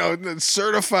whatever,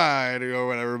 certified or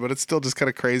whatever, but it's still just kind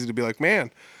of crazy to be like,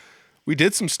 man, we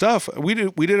did some stuff. We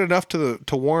did enough to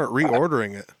warrant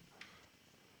reordering it.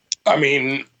 I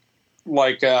mean,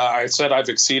 like I said, I've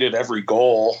exceeded every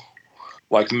goal.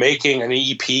 Like making an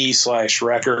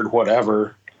EP/record,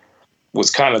 whatever,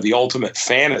 was kind of the ultimate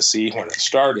fantasy when it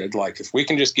started. Like if we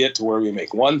can just get to where we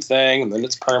make one thing and then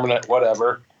it's permanent,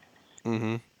 whatever.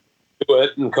 Mm-hmm. do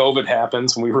it, and COVID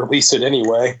happens, and we release it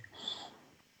anyway.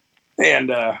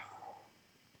 And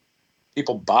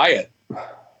people buy it.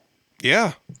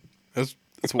 Yeah. That's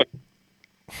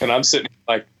And I'm sitting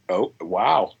like, oh,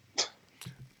 wow.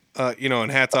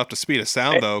 and hats off to Speed of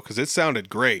Sound, though, because it sounded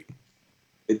great.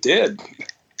 It did.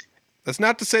 That's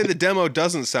not to say the demo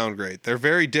doesn't sound great. They're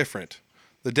very different.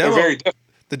 The They're demo, very different.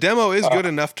 the demo is good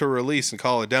enough to release and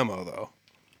call a demo, though.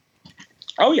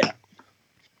 Oh, yeah.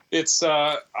 It's,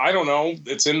 I don't know,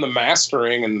 it's in the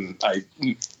mastering, and I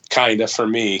kind of for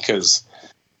me, because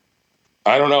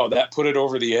I don't know, that put it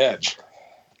over the edge.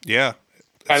 Yeah.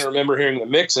 I remember hearing the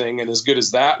mixing, and as good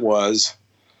as that was,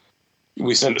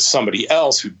 we sent it to somebody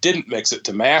else who didn't mix it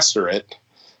to master it,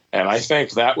 and I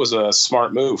think that was a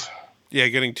smart move. Yeah,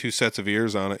 getting 2 sets of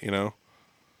ears on it,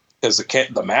 Because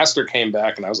the master came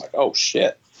back, and I was like, oh,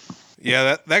 shit.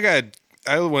 Yeah, that guy,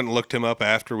 I went and looked him up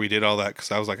after we did all that,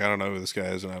 because I was like, I don't know who this guy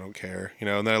is, and I don't care.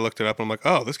 And then I looked it up, and I'm like,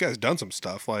 oh, this guy's done some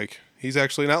stuff. Like, he's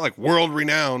actually not, like,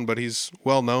 world-renowned, but he's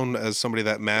well-known as somebody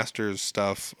that masters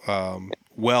stuff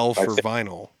well for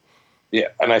vinyl. Yeah,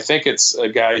 and I think it's a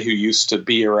guy who used to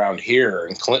be around here,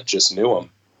 and Clint just knew him.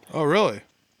 Oh, really?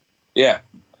 Yeah.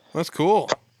 That's cool.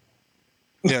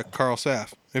 Yeah, Carl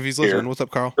Saff. If he's listening, what's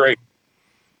up, Carl? Great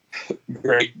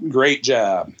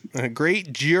job.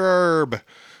 Great job.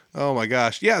 Oh my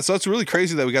gosh. Yeah, so it's really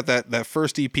crazy that we got that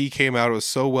first EP came out. It was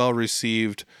so well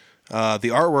received. The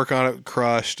artwork on it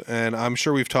crushed, and I'm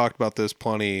sure we've talked about this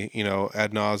plenty,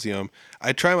 ad nauseum.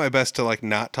 I try my best to like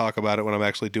not talk about it when I'm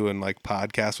actually doing like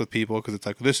podcasts with people, because it's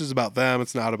like, this is about them,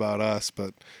 it's not about us,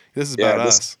 but this is about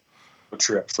us. A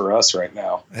trip for us right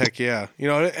now. Heck yeah.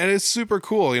 And it's super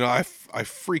cool. I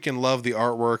freaking love the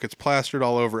artwork. It's plastered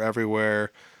all over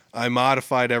everywhere. I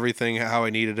modified everything how I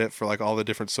needed it for like all the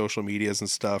different social medias and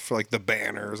stuff, for like the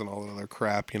banners and all the other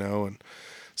crap, and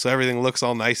so everything looks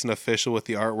all nice and official with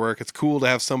the artwork. It's cool to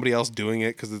have somebody else doing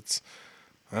it, because it's,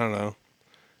 I don't know,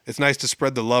 it's nice to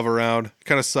spread the love around. It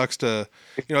kind of sucks to,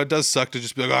 it does suck to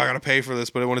just be like, oh, I got to pay for this.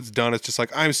 But when it's done, it's just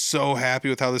like, I'm so happy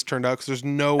with how this turned out, because there's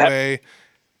no way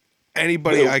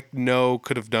anybody I know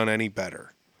could have done any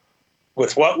better.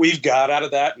 With what we've got out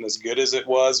of that, and as good as it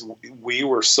was, we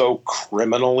were so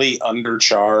criminally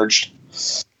undercharged.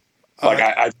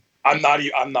 Like I'm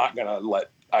not gonna let.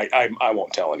 I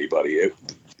won't tell anybody.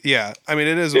 Yeah, I mean,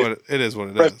 it is what it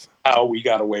is. How we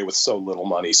got away with so little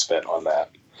money spent on that.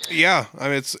 Yeah, I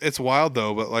mean, it's wild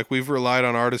though, but like, we've relied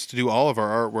on artists to do all of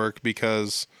our artwork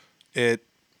because it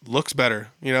looks better.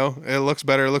 It looks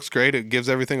better. It looks great. It gives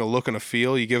everything a look and a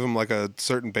feel. You give them like a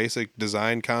certain basic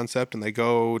design concept, and they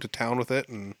go to town with it,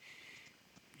 and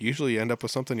usually you end up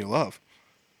with something you love.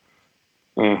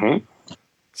 Mm-hmm.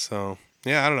 So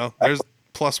yeah, I don't know. There's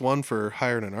 +1 for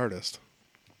hiring an artist.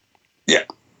 Yeah.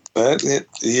 But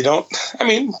you don't, I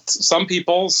mean, some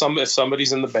people, if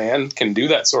somebody's in the band can do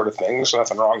that sort of thing, there's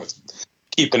nothing wrong with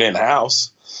keeping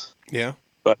in-house. Yeah.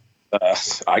 But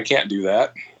I can't do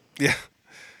that. Yeah.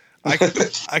 I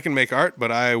can make art,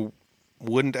 but I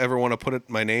wouldn't ever want to put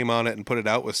my name on it and put it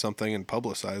out with something and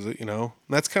publicize it, And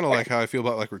that's kind of like how I feel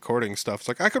about like recording stuff. It's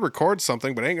like, I could record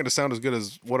something, but it ain't going to sound as good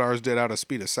as what ours did out of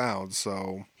Speed of Sound.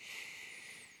 So,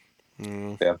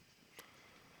 yeah.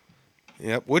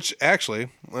 Yep. Which actually,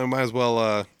 I might as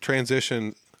well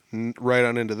transition right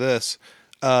on into this.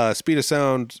 Speed of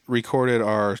Sound recorded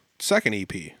our second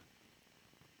EP,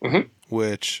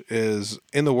 which is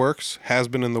in the works, has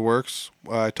been in the works.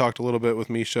 I talked a little bit with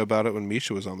Misha about it when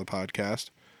Misha was on the podcast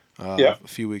a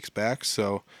few weeks back.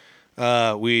 So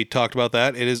we talked about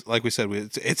that. It is, like we said,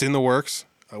 it's in the works.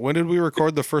 When did we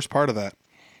record the first part of that?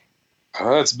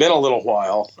 It's been a little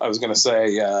while. I was going to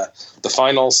say the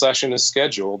final session is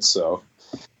scheduled, so.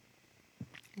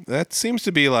 That seems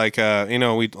to be like,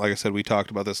 like I said, we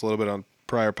talked about this a little bit on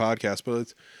prior podcasts, but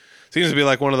it seems to be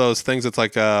like one of those things that's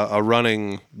like a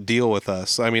running deal with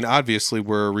us. I mean, obviously,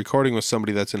 we're recording with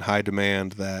somebody that's in high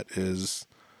demand that is,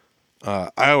 I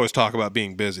always talk about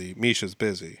being busy. Misha's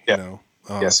busy,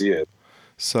 Yes, he is.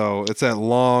 So it's at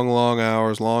long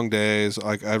hours, long days,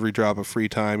 like every drop of free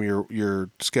time, you're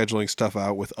scheduling stuff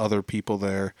out with other people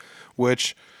there,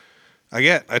 which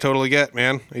I totally get,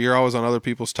 man. You're always on other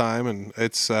people's time, and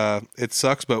it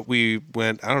sucks, but we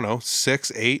went, I don't know,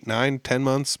 6, 8, 9, 10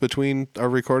 months between our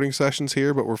recording sessions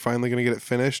here, but we're finally going to get it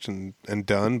finished and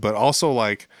done. But also,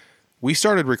 like, we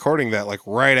started recording that, like,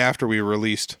 right after we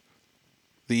released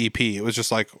the EP. It was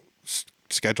just like,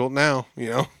 scheduled now,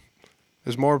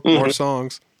 There's more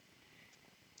songs.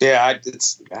 Yeah,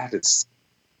 it's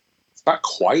not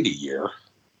quite a year.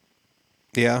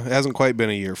 Yeah, it hasn't quite been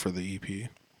a year for the EP.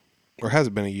 Or has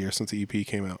it been a year since the EP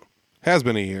came out? Has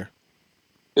been a year.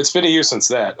 It's been a year since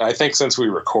that. I think since we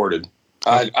recorded.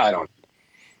 I don't.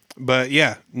 But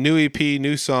yeah, new EP,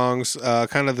 new songs,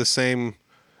 kind of the same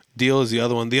deal as the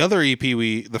other one. The other EP,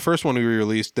 the first one we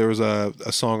released, there was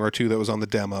a song or two that was on the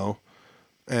demo.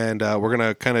 And we're going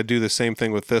to kind of do the same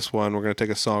thing with this one. We're going to take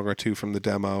a song or two from the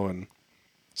demo and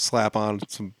slap on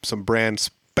some brand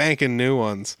spanking new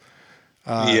ones.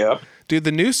 Yeah. Dude,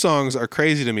 the new songs are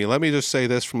crazy to me. Let me just say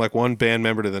this from like one band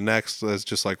member to the next as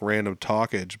just like random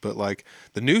talkage. But like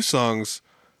the new songs,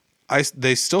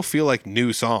 they still feel like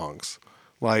new songs.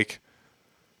 Like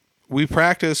we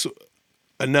practice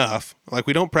enough. Like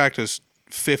we don't practice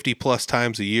 50 plus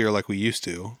times a year like we used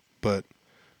to. But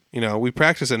we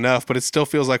practice enough, but it still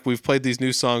feels like we've played these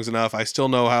new songs enough. I still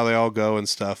know how they all go and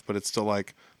stuff, but it's still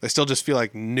like, they still just feel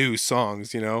like new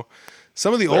songs,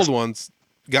 Some of the old ones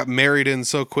got married in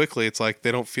so quickly, it's like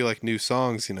they don't feel like new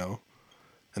songs, And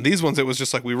these ones, it was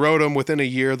just like we wrote them within a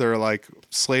year. They're like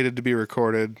slated to be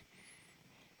recorded.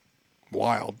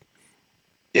 Wild.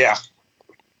 Yeah.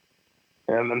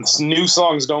 And then new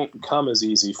songs don't come as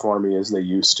easy for me as they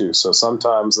used to. So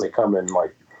sometimes they come in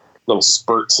like little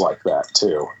spurts like that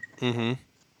too. Mm-hmm.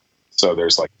 So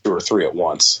there's like 2 or 3 at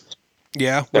once.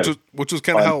 Yeah, which was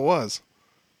kind of how it was.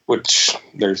 Which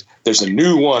there's a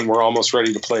new one we're almost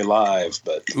ready to play live,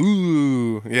 but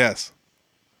ooh, yes.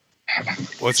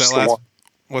 What's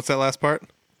that last part?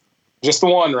 Just the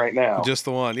one right now. Just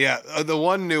the one. Yeah, the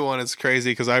one new one is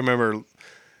crazy because I remember.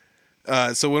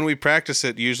 So when we practice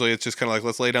it, usually it's just kind of like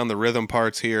let's lay down the rhythm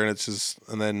parts here, and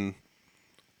then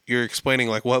you're explaining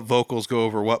like what vocals go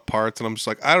over what parts, and I'm just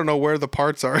like, I don't know where the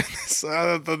parts are in this.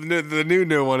 The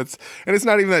new one, it's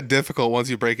not even that difficult once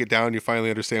you break it down. You finally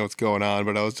understand what's going on.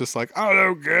 But I was just like, I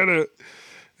don't get it.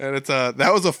 And it's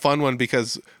that was a fun one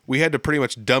because we had to pretty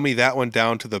much dummy that one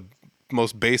down to the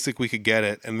most basic we could get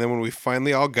it, and then when we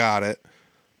finally all got it,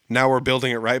 now we're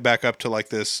building it right back up to like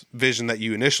this vision that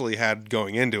you initially had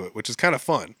going into it, which is kind of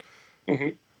fun.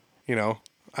 Mm-hmm.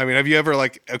 I mean, have you ever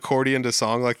like accordioned a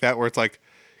song like that where it's like,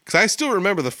 because I still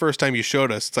remember the first time you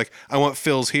showed us, it's like, I want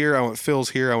fills here, I want fills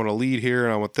here, I want a lead here,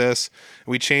 and I want this.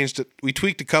 And we changed it, we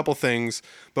tweaked a couple things,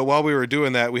 but while we were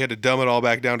doing that, we had to dumb it all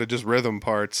back down to just rhythm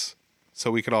parts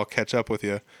so we could all catch up with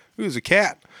you. Who's a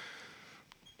cat?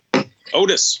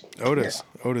 Otis. Yeah.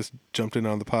 Otis jumped in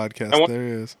on the podcast. There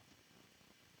he is.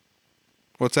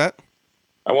 What's that?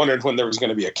 I wondered when there was going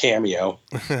to be a cameo.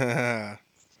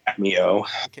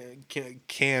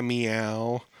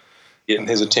 Cameo. Getting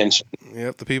his attention.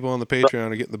 Yep, the people on the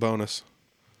Patreon are getting the bonus.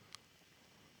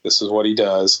 This is what he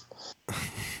does.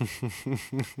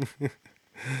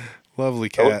 Lovely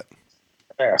cat.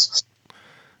 Asks.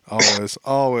 Always.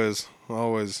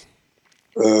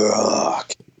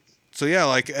 So yeah,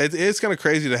 like it's kind of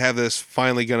crazy to have this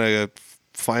finally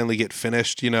get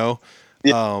finished. Yeah.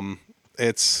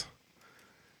 It's,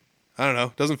 I don't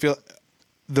know, doesn't feel,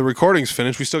 the recording's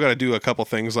finished. We still got to do a couple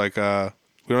things like we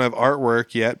don't have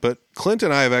artwork yet, but Clint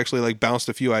and I have actually like bounced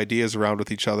a few ideas around with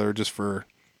each other just for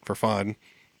fun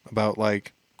about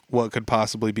like what could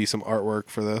possibly be some artwork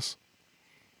for this.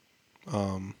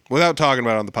 Without talking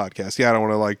about it on the podcast. Yeah, I don't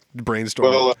want to like brainstorm.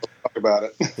 Well, let's talk about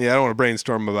it. Yeah, I don't want to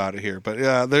brainstorm about it here, but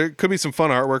yeah, there could be some fun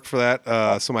artwork for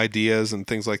that, some ideas and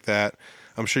things like that.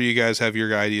 I'm sure you guys have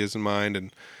your ideas in mind,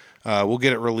 and we'll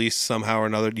get it released somehow or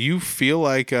another. Do you feel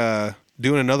like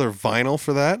doing another vinyl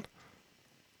for that?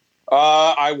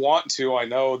 I want to. I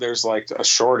know there's like a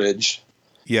shortage.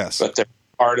 Yes. But there's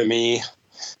part of me.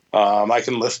 I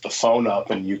can lift the phone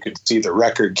up and you could see the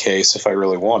record case if I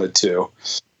really wanted to.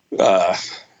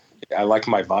 I like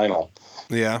my vinyl.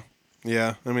 Yeah.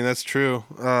 I mean, that's true.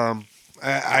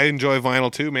 I enjoy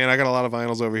vinyl too, man. I got a lot of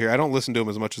vinyls over here. I don't listen to them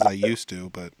as much as I used to,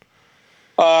 but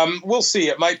we'll see.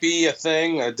 It might be a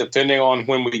thing depending on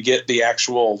when we get the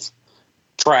actual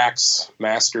tracks,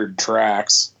 mastered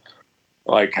tracks.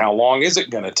 Like, how long is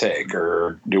it going to take?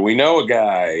 Or do we know a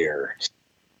guy? Or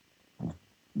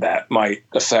that might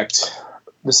affect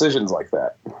decisions like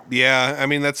that. Yeah, I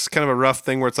mean, that's kind of a rough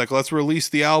thing where it's like, let's release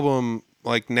the album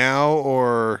like now,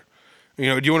 or, do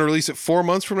you want to release it 4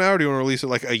 months from now, or do you want to release it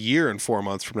like a year and 4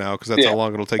 months from now? Because that's how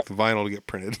long it'll take the vinyl to get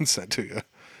printed and sent to you.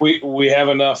 We have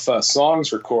enough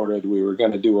songs recorded. We were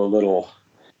going to do a little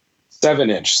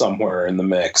 7-inch somewhere in the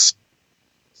mix.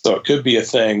 So it could be a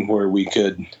thing where we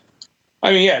could,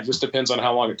 it just depends on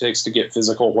how long it takes to get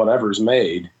physical whatever's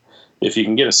made. If you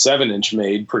can get a 7-inch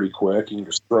made pretty quick, you can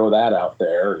just throw that out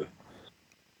there. And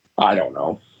I don't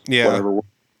know. Yeah. Whatever.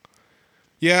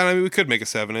 Yeah, I mean, we could make a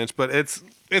 7-inch, but it's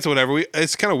whatever.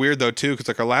 It's kind of weird though too, because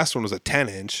like our last one was a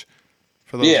 10-inch.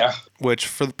 For those, which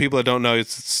for the people that don't know,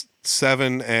 it's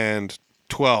 7 and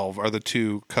 12 are the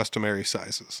two customary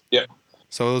sizes. Yep.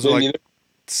 So those are like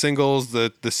singles,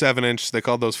 the 7-inch, they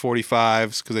called those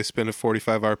 45s because they spin at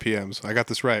 45 RPMs. I got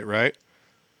this right?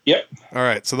 Yep. All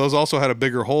right. So those also had a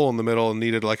bigger hole in the middle and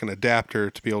needed like an adapter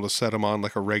to be able to set them on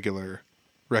like a regular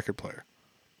record player.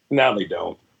 Now they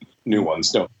don't. New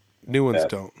ones don't. New ones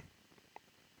don't.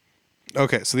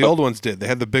 Okay, so the old ones did. They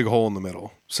had the big hole in the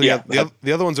middle. So yeah,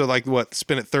 the other ones are like what,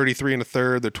 spin at 33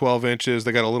 1/3. They're 12 inches.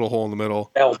 They got a little hole in the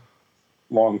middle.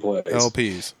 Long plays.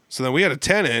 LPs. So then we had a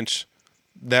 10-inch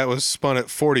that was spun at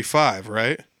 45,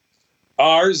 right?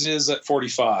 Ours is at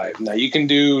 45. Now you can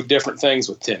do different things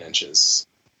with 10 inches.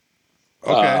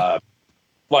 Okay.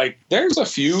 Like there's a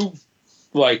few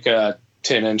like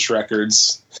 10-inch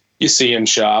records you see in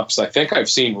shops. I think I've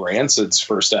seen Rancid's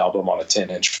first album on a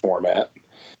 10-inch format.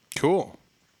 Cool.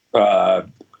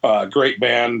 Great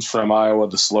band from Iowa,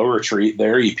 The Slow Retreat.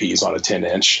 Their EP's on a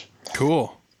 10-inch.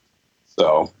 Cool.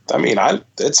 So I mean, I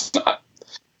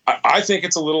think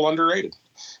it's a little underrated.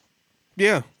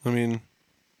 Yeah, I mean,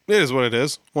 it is what it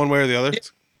is, one way or the other.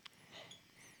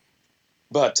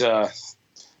 But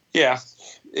yeah,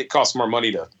 it costs more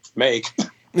money to make.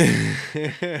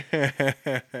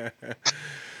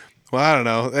 Well, I don't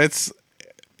know.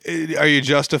 Are you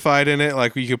justified in it?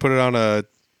 Like you could put it on a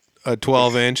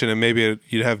 12-inch and then maybe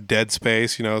you'd have dead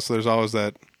space, you know, so there's always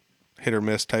that hit or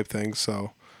miss type thing.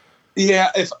 So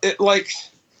yeah, if it like,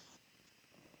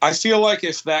 I feel like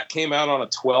if that came out on a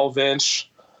 12-inch,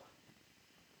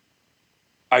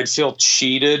 I'd feel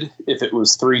cheated if it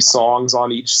was 3 songs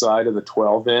on each side of the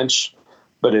 12-inch.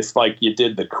 But if like you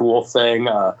did the cool thing,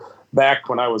 back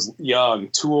when I was young,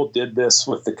 Tool did this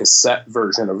with the cassette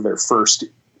version of their first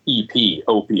EP,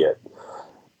 Opiate.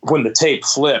 When the tape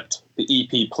flipped, the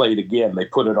EP played again. They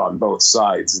put it on both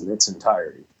sides in its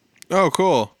entirety. Oh,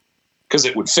 cool. Because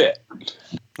it would fit.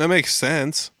 That makes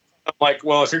sense. I'm like,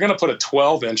 well, if you're going to put a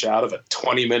 12-inch out of a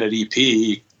 20-minute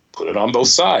EP, put it on both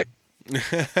sides.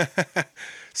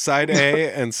 Side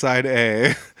A and side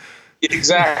A.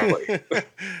 Exactly.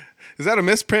 Is that a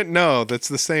misprint? No, that's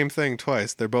the same thing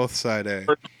twice. They're both side A.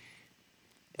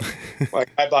 Like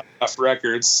I bought enough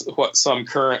records. What some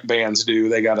current bands do,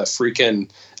 they got a freaking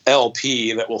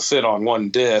LP that will fit on one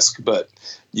disc, but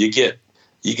you get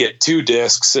 2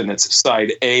 discs and it's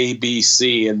side A, B,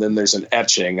 C, and then there's an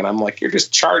etching. And I'm like, you're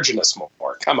just charging us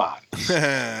more. Come on.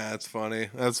 That's funny.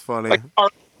 Like,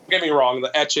 don't get me wrong,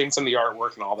 the etchings and the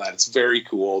artwork and all that, it's very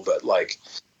cool, but like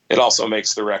it also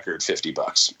makes the record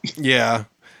 $50. Yeah.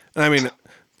 I mean,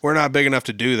 we're not big enough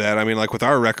to do that. I mean, like with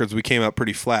our records, we came out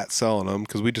pretty flat selling them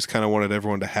because we just kind of wanted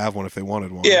everyone to have one if they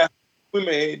wanted one.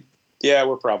 Yeah,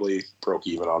 we're probably broke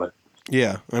even on it.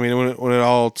 Yeah, I mean, when it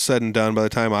all said and done, by the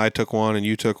time I took one and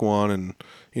you took one, and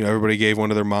you know everybody gave one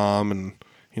to their mom, and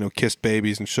you know kissed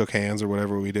babies and shook hands or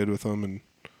whatever we did with them, and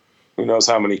who knows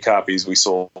how many copies we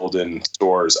sold in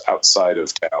stores outside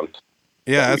of town.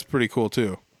 Yeah, that's pretty cool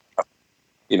too.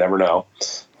 You never know.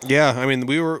 Yeah, I mean,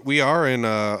 we are in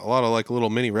a lot of like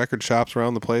little mini record shops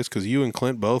around the place because you and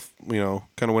Clint both, you know,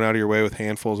 kind of went out of your way with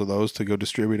handfuls of those to go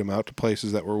distribute them out to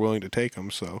places that were willing to take them.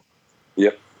 So,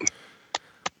 yep,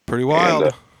 pretty wild.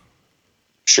 And,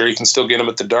 sure, you can still get them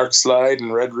at the Dark Slide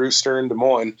and Red Rooster in Des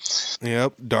Moines.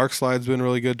 Yep, Dark Slide's been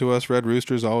really good to us. Red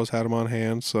Rooster's always had them on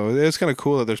hand, so it's kind of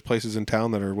cool that there's places in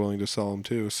town that are willing to sell them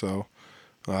too. So,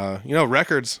 you know,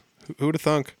 records. Who would have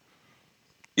thunk?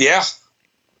 Yeah.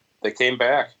 They came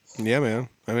back. Yeah, man.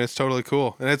 I mean, it's totally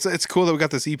cool. And it's cool that we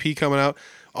got this EP coming out.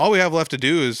 All we have left to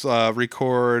do is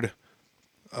record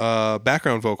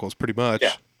background vocals, pretty much.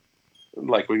 Yeah.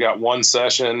 Like we got one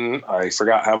session. I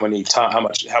forgot how many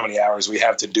hours we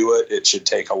have to do it. It should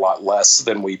take a lot less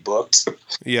than we booked.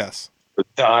 Yes. For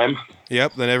the time.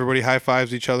 Yep. Then everybody high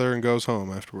fives each other and goes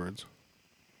home afterwards.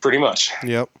 Pretty much.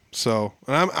 Yep. So,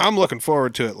 and I'm looking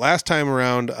forward to it. Last time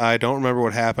around, I don't remember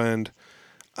what happened.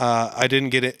 I didn't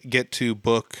get to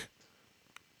book.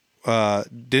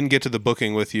 Didn't get to the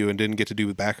booking with you and didn't get to do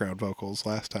the background vocals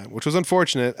last time, which was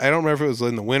unfortunate. I don't remember if it was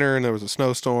in the winter and there was a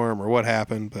snowstorm or what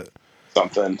happened, but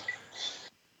something.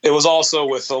 It was also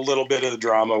with a little bit of the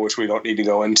drama, which we don't need to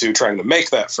go into, trying to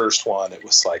make that first one. It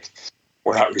was like,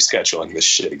 we're not rescheduling this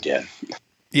shit again.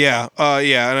 Yeah.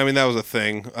 Yeah. And I mean, that was a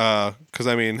thing. 'Cause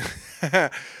I mean,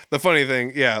 the funny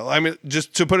thing, yeah, I mean,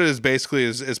 just to put it as basically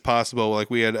as possible, like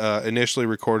we had initially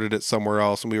recorded it somewhere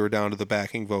else and we were down to the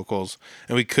backing vocals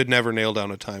and we could never nail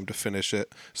down a time to finish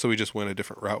it. So we just went a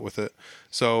different route with it.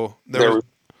 So there were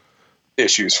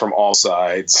issues from all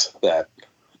sides that.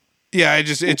 Yeah, it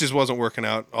just wasn't working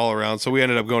out all around. So we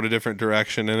ended up going a different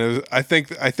direction. And it was, I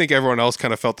think everyone else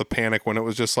kind of felt the panic when it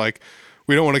was just like,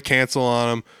 we don't want to cancel on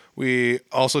them. We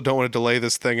also don't want to delay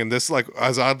this thing. And this, like,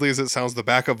 as oddly as it sounds, the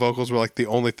backup vocals were like the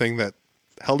only thing that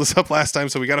held us up last time,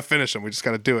 so we got to finish them. We just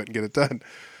got to do it and get it done.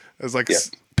 It was like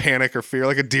panic or fear,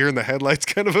 like a deer in the headlights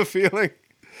kind of a feeling.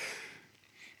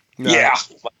 No. Yeah.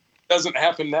 If it doesn't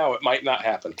happen now, it might not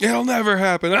happen. It'll never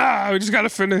happen. We just got to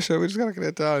finish it. We just got to get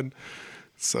it done.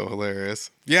 So hilarious.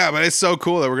 Yeah, but it's so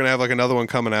cool that we're going to have like another one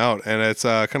coming out. And it's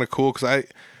kind of cool because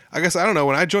I guess, I don't know,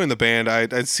 when I joined the band,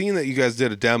 I'd seen that you guys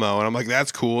did a demo, and I'm like,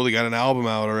 that's cool. They got an album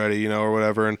out already, you know, or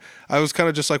whatever. And I was kind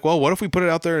of just like, well, what if we put it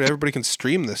out there and everybody can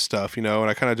stream this stuff, you know? And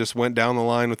I kind of just went down the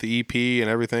line with the EP and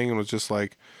everything and was just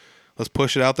like, let's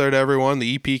push it out there to everyone.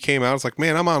 The EP came out. It's like,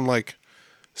 man, I'm on like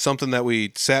something that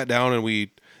we sat down and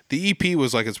the EP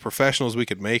was like as professional as we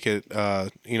could make it,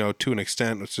 you know, to an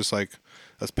extent. It's just like,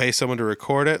 let's pay someone to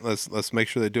record it. Let's make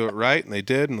sure they do it right, and they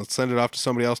did. And let's send it off to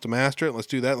somebody else to master it. And let's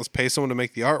do that. Let's pay someone to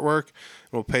make the artwork.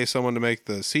 And we'll pay someone to make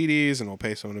the CDs, and we'll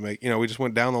pay someone to make. You know, we just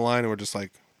went down the line, and we're just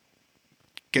like,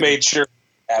 made sure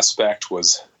aspect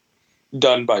was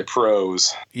done by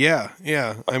pros. Yeah.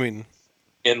 I mean,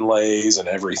 inlays and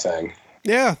everything.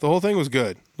 Yeah, the whole thing was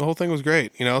good. The whole thing was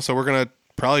great. You know, so we're gonna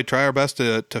probably try our best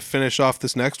to finish off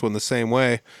this next one the same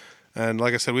way. And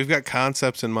like I said, we've got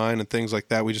concepts in mind and things like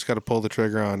that. We just got to pull the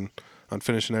trigger on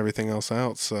finishing everything else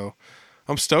out. So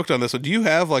I'm stoked on this. So do you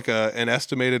have like an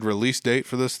estimated release date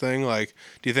for this thing? Like,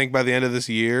 do you think by the end of this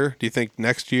year? Do you think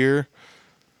next year?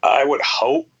 I would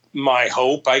hope. My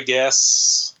hope, I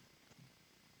guess,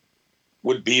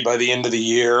 would be by the end of the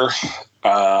year.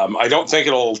 I don't think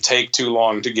it'll take too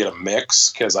long to get a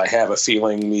mix because I have a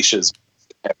feeling Misha's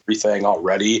everything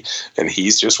already, and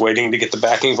he's just waiting to get the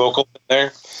backing vocal in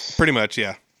there. Pretty much,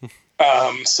 yeah.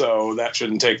 So that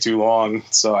shouldn't take too long.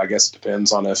 So I guess it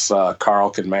depends on if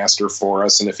Carl can master for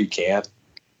us, and if he can't,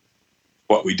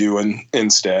 what we do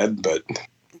instead. But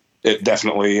it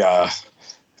definitely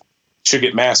should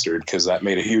get mastered because that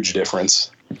made a huge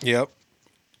difference. Yep.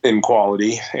 In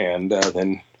quality, and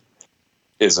then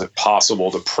is it possible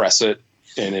to press it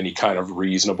in any kind of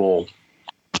reasonable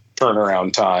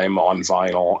turnaround time on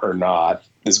vinyl or not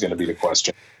is going to be the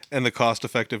question. And the cost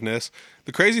effectiveness.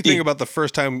 The crazy thing about the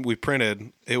first time we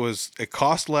printed, it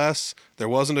cost less. There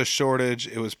wasn't a shortage.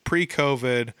 It was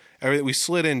pre-COVID. Everything, we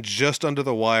slid in just under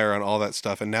the wire on all that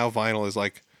stuff. And now vinyl is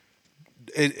like,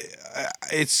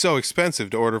 it's so expensive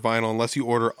to order vinyl unless you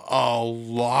order a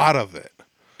lot of it.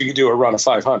 You could do a run of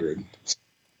 500.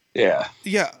 Yeah.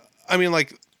 Yeah. I mean,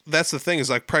 like, that's the thing is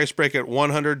like price break at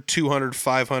 100, 200,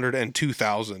 500, and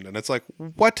 2,000. And it's like,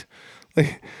 what?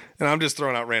 Like, and I'm just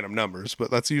throwing out random numbers, but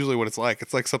that's usually what it's like.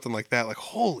 It's like something like that. Like,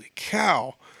 holy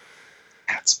cow.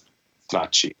 That's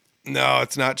not cheap. No,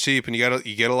 it's not cheap. And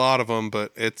you get a lot of them,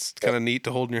 but it's kind of neat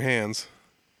to hold in your hands.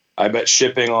 I bet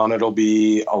shipping on it'll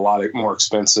be a lot more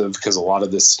expensive because a lot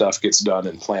of this stuff gets done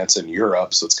in plants in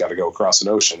Europe. So it's got to go across an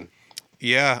ocean.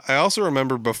 Yeah. I also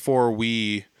remember before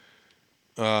we,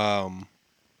 we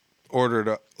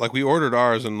ordered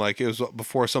ours and like it was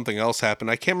before something else happened.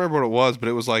 I can't remember what it was, but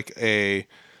it was like a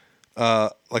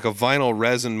vinyl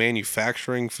resin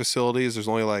manufacturing facilities. There's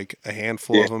only like a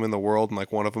handful of them in the world, and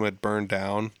like one of them had burned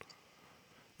down.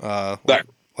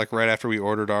 Like right after we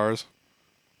ordered ours.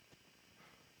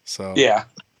 So yeah,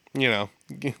 you know,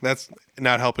 that's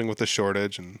not helping with the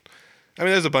shortage. And I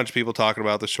mean, there's a bunch of people talking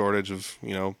about the shortage of,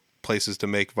 you know, places to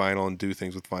make vinyl and do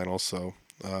things with vinyl. So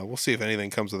we'll see if anything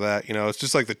comes of that. You know, it's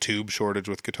just like the tube shortage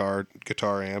with guitar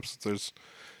amps. There's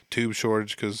tube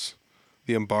shortage because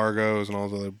the embargoes and all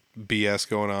the other BS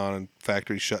going on and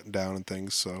factories shutting down and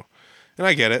things. So, and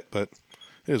I get it, but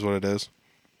it is what it is.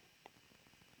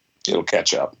 It'll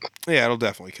catch up. Yeah, it'll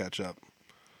definitely catch up.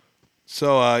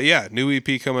 So, new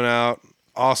EP coming out.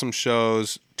 Awesome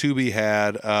shows to be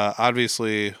had.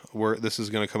 Obviously, this is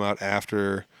going to come out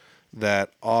after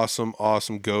that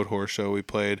awesome Goat Horse show we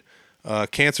played.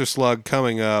 Cancer Slug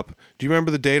coming up. Do you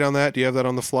remember the date on that? Do you have that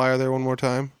on the flyer there one more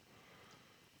time?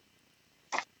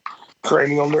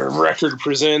 Cranial Nerve Record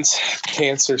presents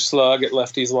Cancer Slug at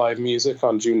Lefty's Live Music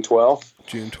on June 12th.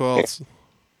 June 12th.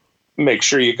 Make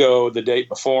sure you go the date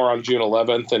before on June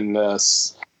 11th and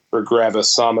for Gravis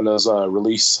Samina's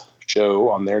release show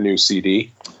on their new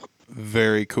CD.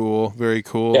 Very cool. Very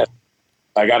cool. Yeah.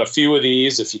 I got a few of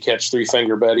these if you catch Three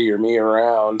Finger Betty or me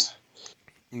around.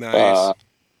 Nice.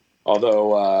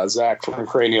 Although Zach from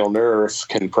Cranial Nerve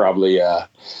can probably,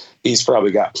 he's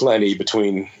probably got plenty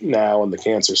between now and the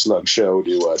Cancer Slug show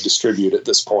to distribute at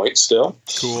this point still.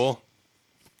 Cool.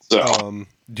 So,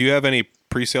 do you have any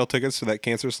pre-sale tickets to that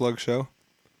Cancer Slug show?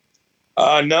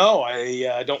 No,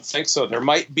 I don't think so. There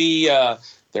might be a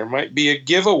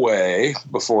giveaway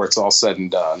before it's all said and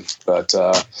done, but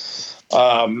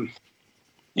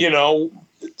you know,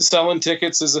 selling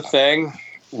tickets is a thing.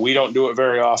 We don't do it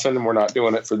very often, and we're not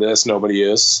doing it for this. Nobody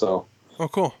is. So. Oh,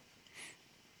 cool.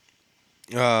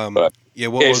 But Yeah,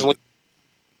 what was occasionally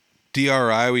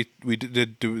DRI? We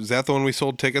did. Was that the one we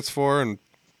sold tickets for and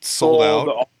sold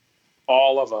out?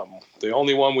 all of them. The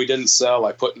only one we didn't sell,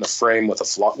 I put in a frame with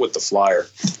with the flyer.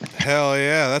 Hell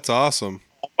yeah, that's awesome.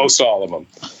 Most all of them.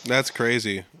 That's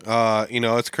crazy.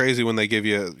 It's crazy when they give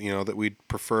you, that we'd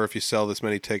prefer if you sell this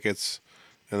many tickets,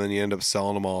 and then you end up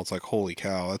selling them all. It's like, holy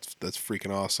cow, that's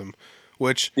freaking awesome.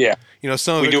 Which, Yeah,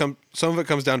 some of it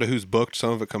comes down to who's booked.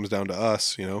 Some of it comes down to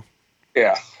us.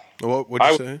 yeah. What'd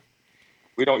you say?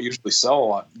 We don't usually sell a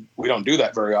lot. We don't do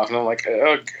that very often. I'm like,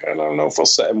 I don't know if we'll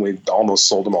sell. And we almost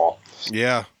sold them all.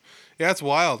 Yeah. Yeah, it's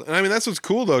wild. And I mean, that's what's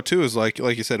cool though too, is like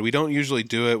you said, we don't usually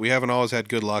do it. We haven't always had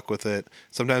good luck with it.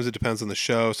 Sometimes it depends on the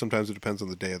show, sometimes it depends on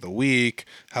the day of the week,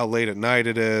 how late at night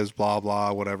it is, blah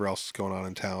blah, whatever else is going on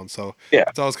in town. So yeah,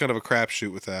 it's always kind of a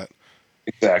crapshoot with that.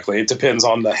 Exactly. It depends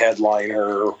on the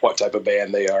headliner, what type of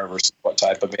band they are versus what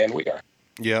type of band we are.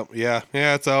 Yep, yeah.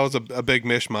 It's always a big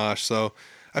mishmash. So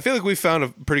I feel like we found a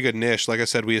pretty good niche. Like I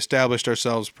said, we established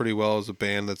ourselves pretty well as a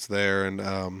band that's there, and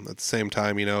at the same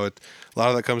time, a lot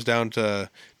of that comes down to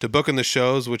booking the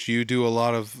shows, which you do a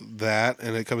lot of that,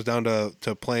 and it comes down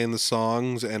to playing the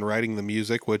songs and writing the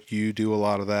music, which you do a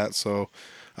lot of that. So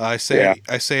I say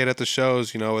it at the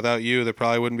shows. Without you, there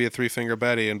probably wouldn't be a Three Finger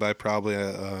Betty, and by probably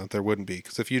there wouldn't be,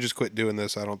 because if you just quit doing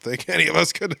this, I don't think any of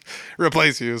us could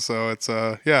replace you. So it's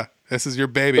this is your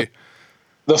baby.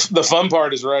 The fun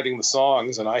part is writing the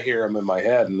songs, and I hear them in my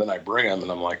head, and then I bring them, and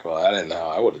I'm like, well, I didn't know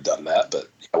I would have done that, but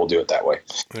yeah, we'll do it that way.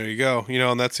 There you go.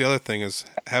 And that's the other thing, is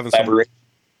having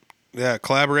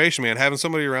collaboration, man. Having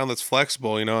somebody around that's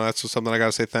flexible. That's just something I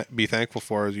gotta say. Be thankful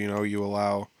for is you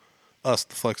allow us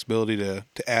the flexibility to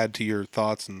add to your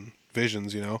thoughts and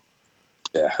visions. Yeah.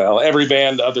 Well, every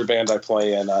other band I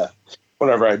play in,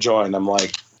 whenever I join, I'm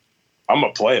like, I'm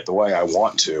gonna play it the way I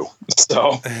want to.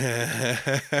 So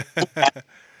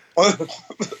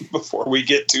before we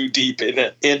get too deep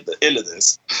into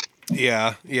this,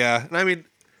 yeah, and I mean,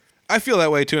 I feel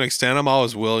that way to an extent. I'm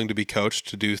always willing to be coached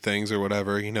to do things or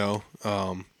whatever.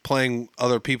 Playing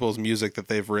other people's music that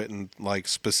they've written, like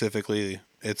specifically,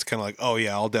 it's kind of like, oh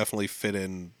yeah, I'll definitely fit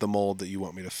in the mold that you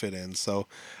want me to fit in. So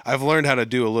I've learned how to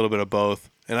do a little bit of both,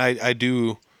 and I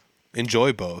do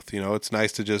enjoy both. It's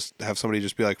nice to just have somebody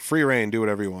just be like, free reign, do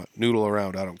whatever you want, noodle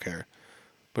around, I don't care.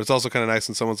 But it's also kind of nice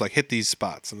when someone's like, hit these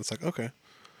spots, and it's like, okay.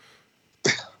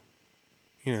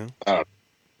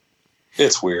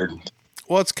 It's weird.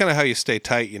 Well, it's kind of how you stay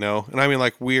tight, and I mean,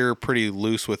 like, we're pretty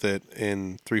loose with it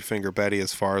in Three Finger Betty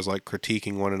as far as like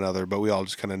critiquing one another, but we all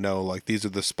just kind of know, like, these are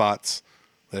the spots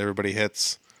that everybody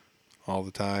hits all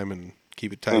the time, and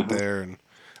keep it tight there. And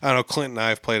I don't know, Clint and I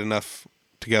have played enough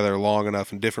together long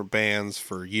enough in different bands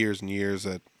for years and years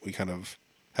that we kind of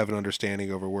have an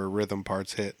understanding over where rhythm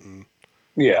parts hit and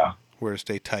where to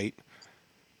stay tight.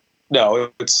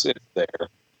 No, it's there.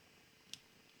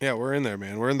 Yeah, we're in there,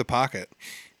 man. We're in the pocket.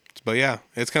 But yeah,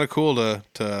 it's kind of cool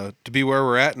to be where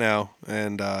we're at now,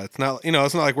 and it's not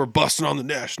it's not like we're busting on the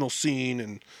national scene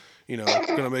and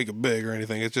gonna make it big or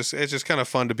anything. It's just kind of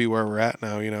fun to be where we're at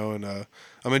now, and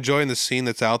I'm enjoying the scene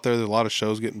that's out there. There's a lot of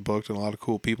shows getting booked and a lot of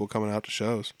cool people coming out to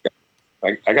shows.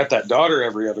 I got that daughter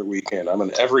every other weekend. I'm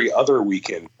an every other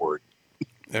weekend warrior.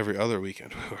 Every other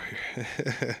weekend.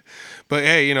 But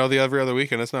hey, the every other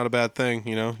weekend, that's not a bad thing.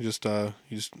 You just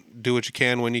do what you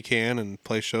can when you can and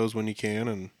play shows when you can,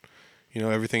 and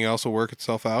everything else will work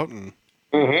itself out. And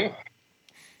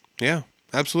yeah,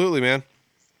 absolutely, man.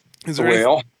 Is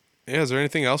there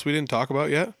anything else we didn't talk about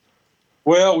yet?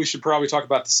 Well, we should probably talk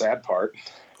about the sad part.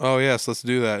 Oh yes, let's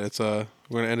do that. It's we're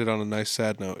gonna end it on a nice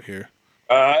sad note here.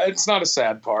 It's not a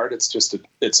sad part. It's just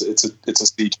it's a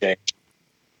sea change.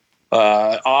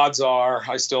 Odds are,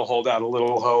 I still hold out a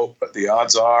little hope, but the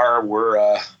odds are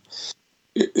we're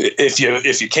if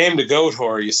you came to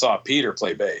Goatwhore, you saw Peter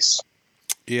play bass.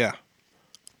 Yeah.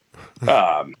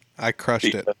 I crushed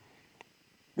it.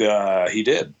 He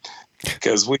did,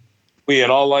 because we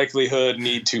in all likelihood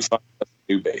need to find a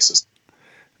new bassist.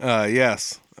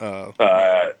 Yes.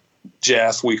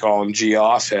 Jeff, we call him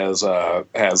Geoff, has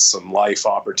some life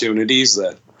opportunities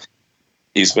that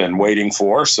he's been waiting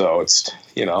for. So it's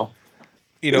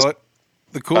what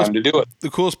the coolest time to do it. The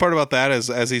coolest part about that is,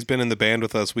 as he's been in the band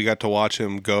with us, we got to watch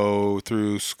him go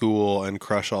through school and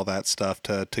crush all that stuff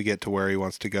to get to where he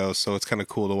wants to go. So it's kind of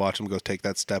cool to watch him go take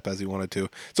that step as he wanted to.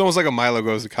 It's almost like a Milo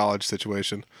goes to college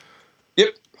situation.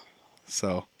 Yep.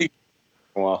 So.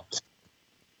 Well.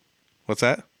 What's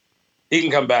that? He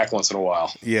can come back once in a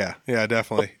while. Yeah,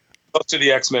 definitely. Most of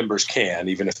the ex-members can,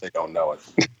 even if they don't know it.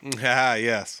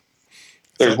 Yes.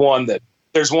 There's one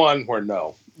where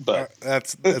no, but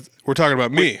that's we're talking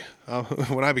about me.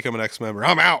 When I become an ex-member,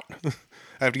 I'm out.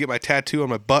 I have to get my tattoo on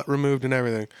my butt removed and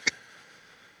everything.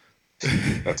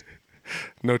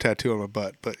 No tattoo on my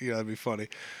butt, but that'd be funny.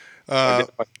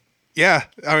 Yeah,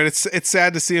 I mean it's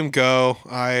sad to see him go.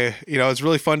 It's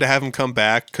really fun to have him come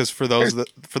back because for those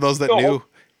that knew,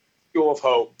 fuel of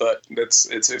hope. But it's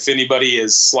if anybody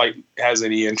has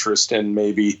any interest in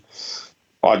maybe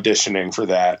auditioning for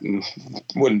that, and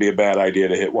wouldn't be a bad idea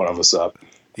to hit one of us up.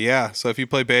 Yeah, so if you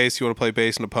play bass, you want to play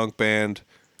bass in a punk band,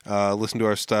 listen to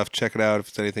our stuff, check it out. If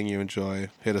it's anything you enjoy,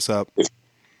 hit us up. If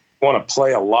you want to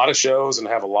play a lot of shows and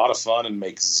have a lot of fun and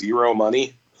make zero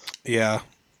money. Yeah.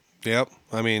 Yep.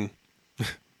 I mean,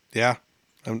 yeah.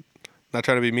 I'm not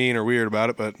trying to be mean or weird about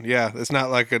it, but yeah, it's not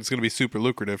like it's going to be super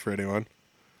lucrative for anyone.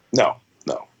 No.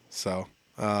 So,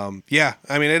 yeah,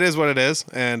 I mean, it is what it is.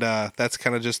 And that's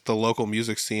kind of just the local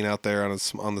music scene out there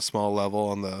on the small level,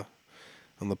 on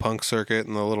the punk circuit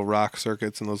and the little rock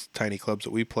circuits and those tiny clubs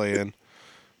that we play in.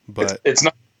 But it's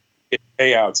not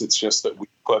payouts. It's just that we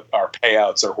put our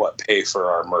payouts are what pay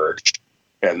for our merch.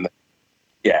 And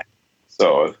yeah,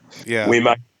 so yeah, we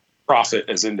might profit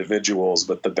as individuals,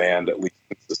 but the band at least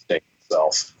can sustain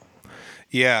itself.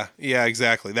 Yeah,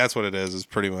 exactly. That's what it is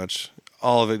pretty much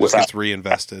all of it just gets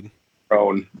reinvested. Our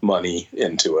own money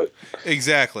into it.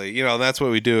 Exactly. That's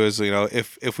what we do is,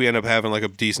 if we end up having like a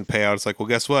decent payout, it's like, well,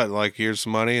 guess what? Like, here's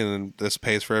some money and then this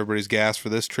pays for everybody's gas for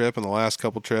this trip and the last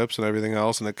couple trips and everything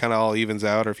else. And it kind of all evens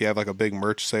out. Or if you have like a big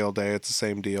merch sale day, it's the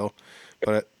same deal.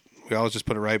 But we always just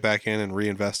put it right back in and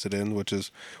reinvest it in, which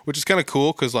is kind of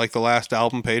cool. Cause like the last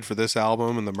album paid for this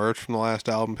album and the merch from the last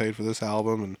album paid for this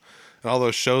album and all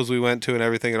those shows we went to and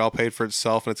everything, it all paid for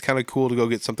itself. And it's kind of cool to go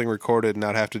get something recorded and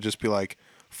not have to just be like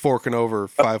forking over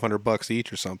 $500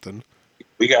 each or something.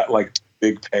 We got like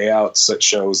big payouts at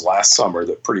shows last summer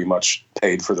that pretty much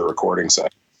paid for the recording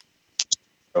set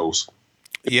shows.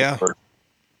 Yeah.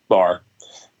 Bar.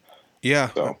 Yeah.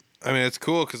 So. I mean, it's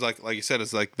cool because like you said,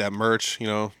 it's like that merch,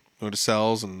 when it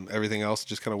sells and everything else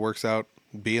just kind of works out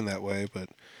being that way. But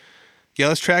yeah,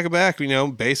 let's track it back.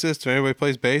 Bassist, if anybody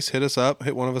plays bass, hit us up,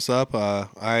 hit one of us up.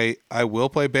 I will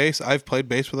play bass. I've played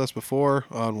bass with us before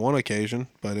on one occasion,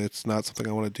 but it's not something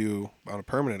I want to do on a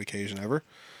permanent occasion ever.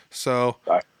 So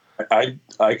I'd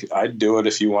do it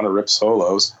if you want to rip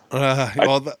solos.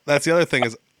 Well, that's the other thing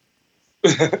is,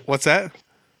 what's that?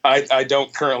 I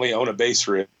don't currently own a bass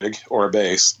rig or a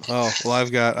bass. Oh, well,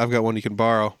 I've got one you can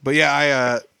borrow. But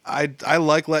yeah, I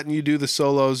like letting you do the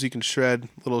solos. You can shred.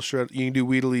 You can do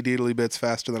wheedly deedly bits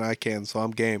faster than I can, so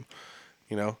I'm game.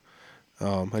 I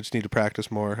just need to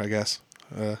practice more, I guess.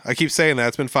 I keep saying that.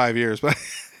 It's been 5 years, but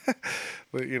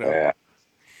Yeah.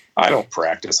 I don't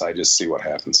practice. I just see what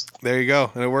happens. There you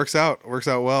go, and it works out. It works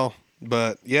out well.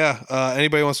 But yeah,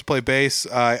 anybody wants to play bass,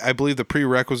 I believe the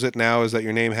prerequisite now is that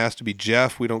your name has to be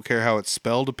Jeff. We don't care how it's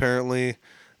spelled, apparently,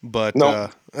 but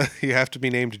nope. You have to be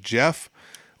named Jeff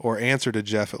or answer to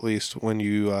Jeff at least when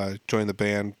you join the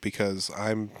band, because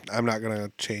I'm not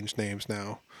gonna change names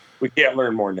now. We can't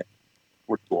learn more names.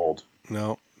 We're too old.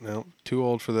 No, too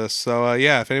old for this. So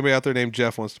yeah, if anybody out there named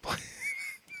Jeff wants to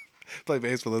play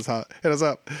bass with us, hit us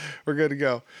up. We're good to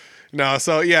go. No,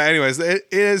 so yeah, anyways, it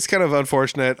is kind of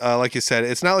unfortunate. Like you said,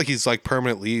 it's not like he's like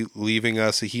permanently leaving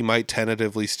us. He might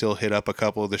tentatively still hit up a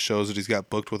couple of the shows that he's got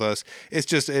booked with us. It's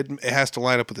just it has to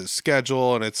line up with his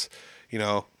schedule, and it's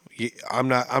I'm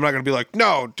not going to be like,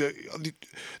 no,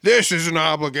 this is an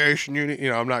obligation.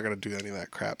 I'm not going to do any of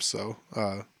that crap. So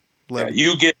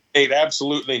you get paid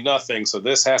absolutely nothing, so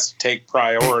this has to take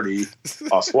priority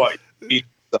off what you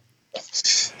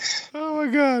Oh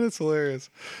my God, it's hilarious.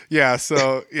 Yeah,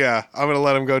 so yeah, I'm gonna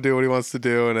let him go do what he wants to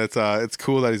do, and it's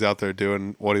cool that he's out there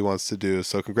doing what he wants to do.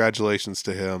 So congratulations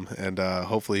to him, and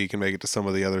hopefully he can make it to some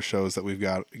of the other shows that we've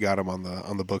got him on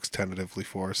the books tentatively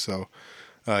for. So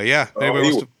yeah,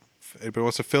 anybody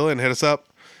wants to fill in, hit us up.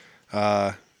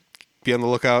 Be on the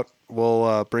lookout.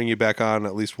 We'll bring you back on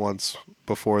at least once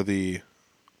before the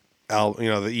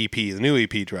new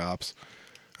EP drops.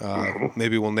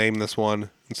 Maybe we'll name this one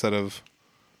instead of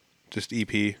just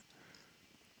EP,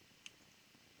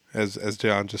 as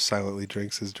John just silently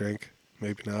drinks his drink.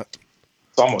 Maybe not.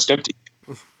 It's almost empty.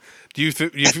 Do you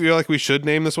feel like we should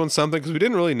name this one something? Because we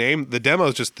didn't really name the demo.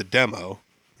 Is just the demo,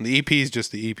 and the EP is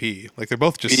just the EP. Like they're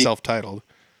both just self-titled.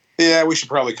 Yeah, we should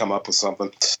probably come up with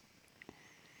something.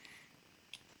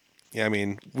 Yeah, I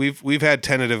mean we've had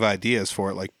tentative ideas for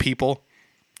it, like People.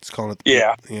 It's calling it.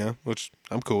 Yeah, which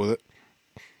I'm cool with it.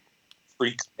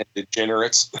 Freaks and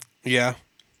Degenerates. Yeah.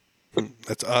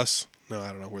 That's us. No, I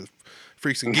don't know. We're the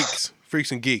Freaks and Geeks. Freaks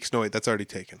and Geeks. No, wait, that's already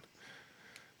taken.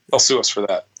 They'll sue us for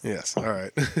that. Yes. All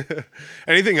right.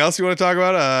 Anything else you want to talk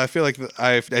about? I feel like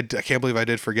I can't believe I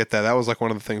did forget that. That was like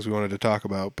one of the things we wanted to talk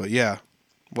about. But yeah,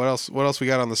 What else we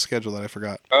got on the schedule that I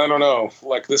forgot? I don't know.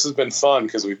 Like, this has been fun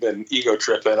because we've been ego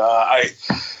tripping. I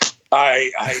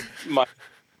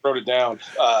wrote it down.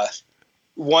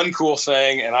 One cool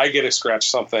thing, and I get to scratch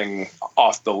something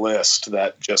off the list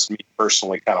that just me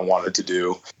personally kind of wanted to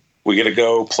do. We get to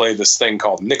go play this thing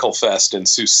called Nickel Fest in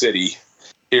Sioux City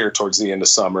here towards the end of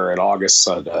summer in August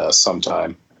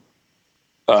sometime.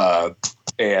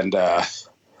 And the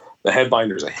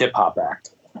headliner's a hip hop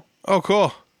act. Oh,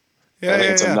 cool. Yeah,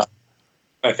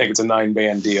 I think it's a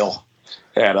 9-band deal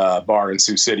at a bar in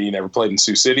Sioux City. Never played in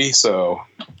Sioux City, so.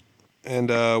 And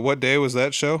what day was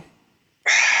that show?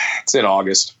 It's in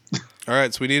August. All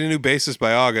right, so we need a new bassist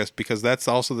by August because that's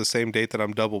also the same date that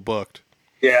I'm double booked.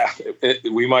 Yeah,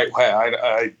 we might.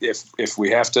 If we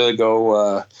have to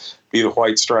go be the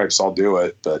White Stripes, I'll do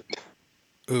it. But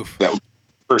oof, that was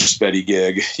the first Betty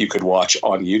gig you could watch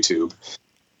on YouTube.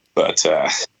 But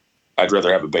I'd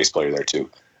rather have a bass player there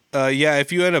too. Yeah,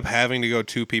 if you end up having to go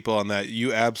 2 people on that,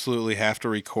 you absolutely have to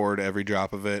record every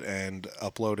drop of it and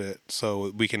upload it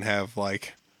so we can have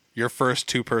like your first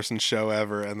 2-person show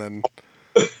ever, and then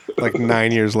like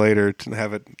 9 years later to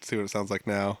have it see what it sounds like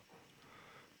now.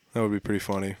 That would be pretty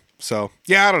funny. So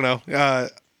yeah, I don't know.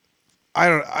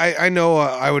 I know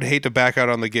I would hate to back out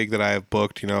on the gig that I have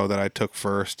booked. That I took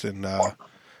first, and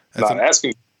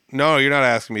asking. No, you're not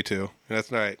asking me to.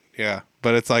 That's right. Yeah,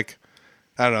 but it's like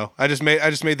I don't know. I just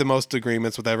made the most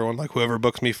agreements with everyone. Like whoever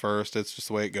books me first, it's just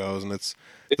the way it goes, and it's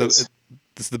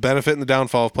the benefit and the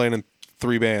downfall of playing in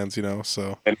 3 bands.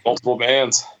 So and multiple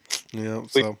bands. Yeah.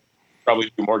 So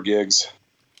probably do more gigs.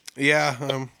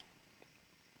 Yeah.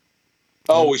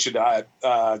 We should. I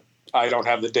don't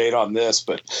have the date on this,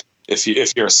 but if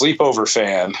you're a Sleepover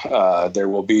fan, there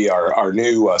will be our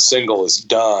new single is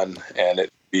done, and it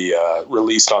will be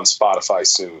released on Spotify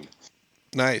soon.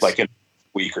 Nice. Like in a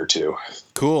week or 2.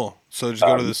 Cool. So just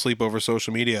go to the Sleepover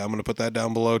social media. I'm going to put that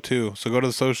down below too. So go to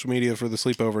the social media for the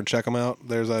Sleepover and check them out.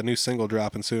 There's a new single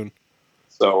dropping soon.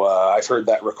 So I've heard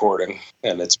that recording,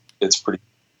 and it's pretty.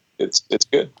 It's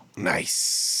good.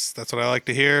 Nice. That's what I like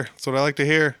to hear.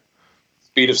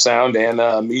 Speed of Sound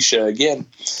and Misha again.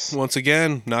 Once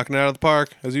again, knocking it out of the park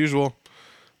as usual.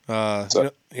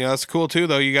 That's cool too,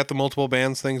 though. You got the multiple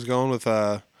bands things going with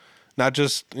not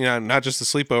just the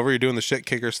Sleepover. You're doing the Shit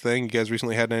Kickers thing. You guys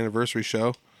recently had an anniversary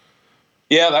show.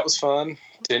 Yeah, that was fun.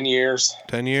 10 years.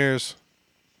 10 years.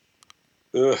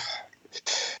 Ugh.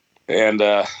 And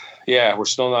we're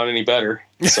still not any better.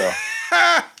 So.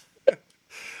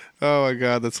 Oh my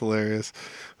God, that's hilarious.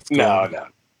 No.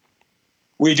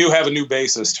 We do have a new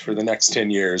bassist for the next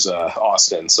 10 years,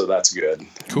 Austin, so that's good.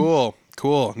 Cool.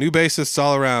 New bassists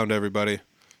all around, everybody.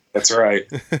 That's right.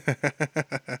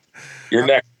 You're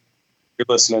next. You're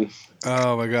listening.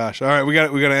 Oh my gosh. All right, we got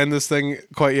to end this thing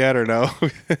quite yet or no?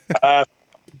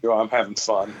 I'm having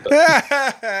fun.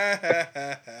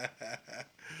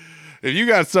 If you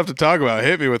got stuff to talk about,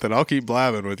 hit me with it. I'll keep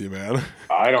blabbing with you, man.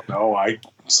 I don't know.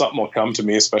 Something will come to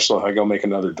me, especially if I go make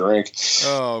another drink.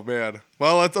 Oh, man.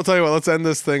 Well, I'll tell you what. Let's end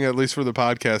this thing, at least for the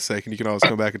podcast's sake, and you can always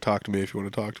come back and talk to me if you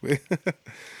want to talk to me.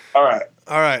 All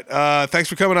right. Thanks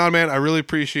for coming on, man. I really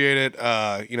appreciate it.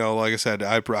 Like I said,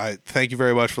 I thank you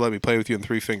very much for letting me play with you in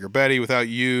 3 Finger Betty. Without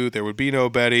you, there would be no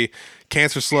Betty.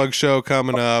 Cancer Slug show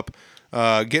coming up.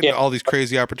 Getting all these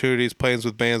crazy opportunities, playing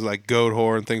with bands like Goat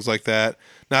Whore and things like that.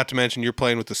 Not to mention you're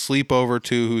playing with the Sleepover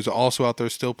too, who's also out there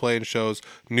still playing shows.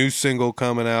 New single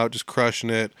coming out, just crushing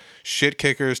it. Shit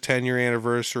Kickers 10-year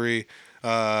anniversary.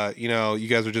 You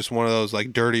guys are just one of those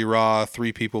like dirty raw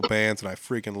 3-people bands, and I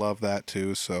freaking love that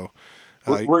too. So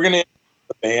we're gonna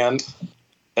a band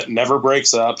that never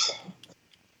breaks up,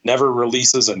 never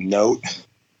releases a note,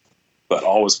 but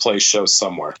always plays shows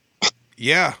somewhere.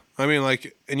 Yeah. I mean,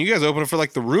 like, and you guys opened for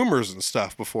like the Rumors and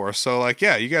stuff before, so like,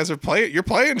 yeah, you guys are you're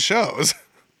playing shows.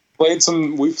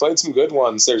 We played some good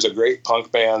ones. There's a great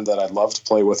punk band that I'd love to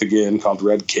play with again called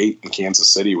Red Kate in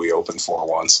Kansas City. We opened for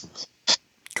once.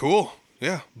 Cool.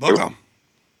 Yeah. Book them.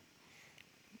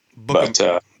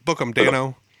 Book them,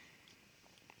 Dano.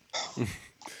 All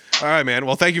right, man.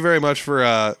 Well, thank you very much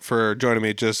for joining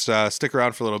me. Just stick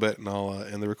around for a little bit, and I'll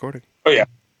end the recording. Oh yeah,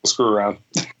 we'll screw around.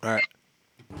 All right.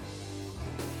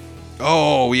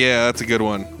 Oh, yeah, that's a good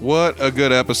one. What a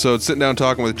good episode. Sitting down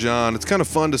talking with John. It's kind of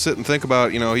fun to sit and think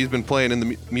about, he's been playing in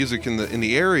the music in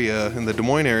the area, in the Des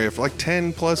Moines area for like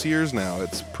 10 plus years now.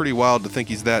 It's pretty wild to think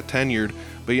he's that tenured.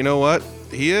 But you know what?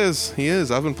 He is.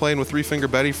 I've been playing with 3 Finger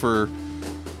Betty for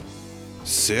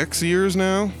 6 years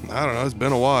now. I don't know. It's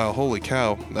been a while. Holy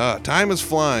cow. Time is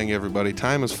flying, everybody.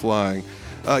 Time is flying.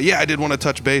 I did want to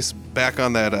touch base back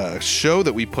on that show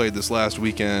that we played this last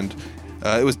weekend.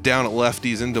 It was down at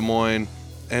Lefty's in Des Moines,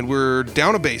 and we're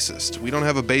down a bassist. We don't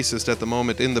have a bassist at the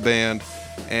moment in the band,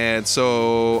 and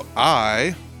so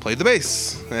I played the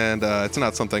bass. And it's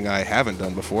not something I haven't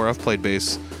done before. I've played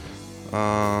bass.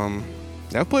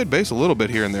 I've played bass a little bit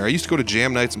here and there. I used to go to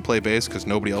jam nights and play bass because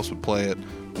nobody else would play it.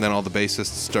 And then all the bassists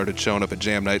started showing up at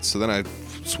jam nights. So then I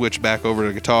switched back over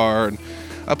to guitar. And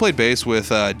I played bass with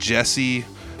Jesse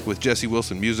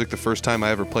Wilson Music the first time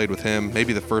I ever played with him.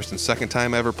 Maybe the first and second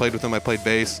time I ever played with him, I played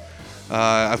bass.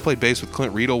 I've played bass with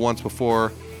Clint Riedel once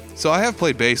before. So I have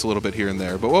played bass a little bit here and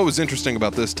there. But what was interesting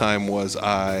about this time was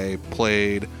I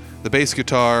played the bass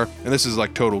guitar. And this is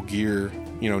like total gear,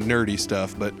 nerdy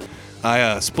stuff. But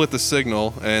I split the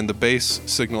signal, and the bass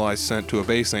signal I sent to a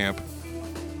bass amp,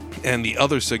 and the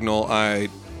other signal I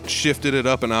shifted it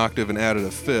up an octave and added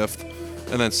a fifth,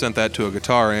 and then sent that to a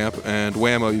guitar amp. And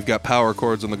whammo, you've got power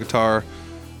chords on the guitar,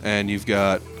 and you've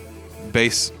got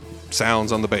bass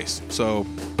sounds on the bass. So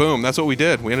boom, that's what we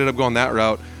did. We ended up going that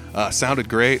route. Sounded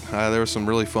great. There were some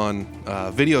really fun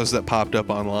videos that popped up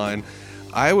online.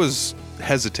 I was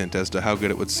hesitant as to how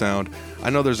good it would sound. I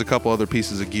know there's a couple other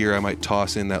pieces of gear I might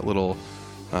toss in that little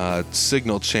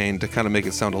signal chain to kind of make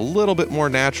it sound a little bit more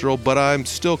natural, but I'm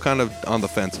still kind of on the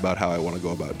fence about how I want to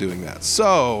go about doing that.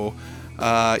 So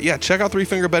check out Three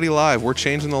Finger Betty live. We're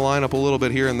changing the lineup a little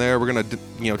bit here and there. We're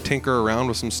gonna tinker around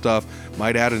with some stuff.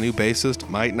 Might add a new bassist,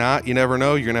 might not. You never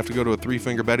know. You're gonna have to go to a Three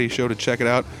Finger Betty show to check it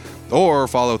out, or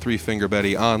follow Three Finger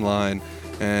Betty online.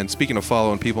 And speaking of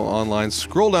following people online,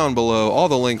 scroll down below. All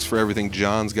the links for everything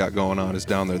John's got going on is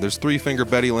down there. There's Three Finger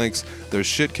Betty links, there's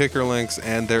Shit Kicker links,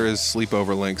 and there is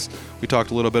Sleepover links. We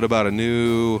talked a little bit about a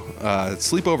new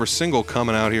Sleepover single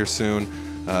coming out here soon.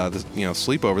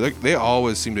 Sleepover, they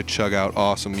always seem to chug out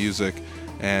awesome music.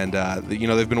 And,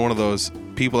 they've been one of those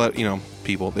people that,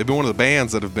 they've been one of the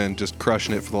bands that have been just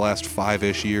crushing it for the last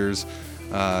 5-ish years.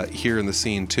 Here in the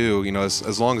scene too.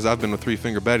 As long as I've been with Three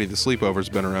Finger Betty, the Sleepover's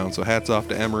been around. So hats off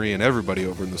to Emery and everybody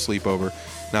over in the Sleepover,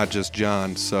 not just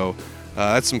John. So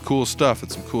that's some cool stuff.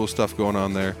 It's some cool stuff going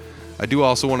on there. I do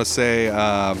also want to say,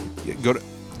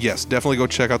 definitely go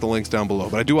check out the links down below.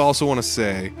 But I do also want to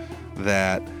say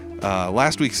that a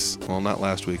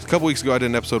couple weeks ago, I did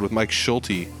an episode with Mike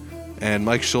Schulte, and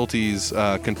Mike Schulte's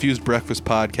Confused Breakfast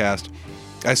podcast.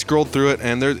 I scrolled through it,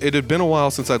 and it had been a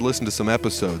while since I'd listened to some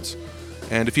episodes.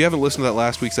 And if you haven't listened to that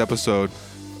last week's episode,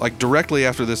 like directly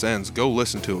after this ends, go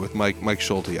listen to it with Mike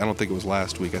Schulte. I don't think it was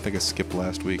last week. I think I skipped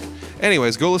last week.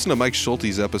 Anyways, go listen to Mike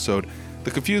Schulte's episode.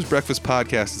 The Confused Breakfast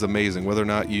podcast is amazing, whether or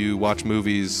not you watch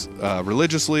movies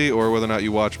religiously or whether or not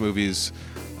you watch movies,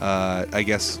 I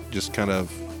guess, just kind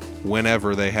of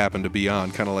whenever they happen to be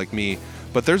on, kind of like me.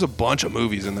 But there's a bunch of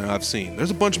movies in there I've seen.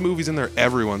 There's a bunch of movies in there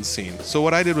everyone's seen. So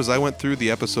what I did was I went through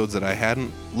the episodes that I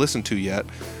hadn't listened to yet,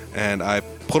 and I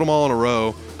put them all in a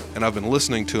row, and I've been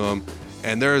listening to them,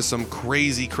 and there is some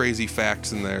crazy, crazy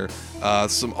facts in there.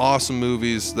 Some awesome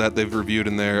movies that they've reviewed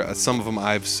in there. Some of them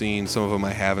I've seen, some of them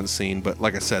I haven't seen, but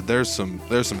like I said, there's some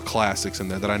classics in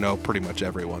there that I know pretty much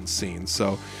everyone's seen.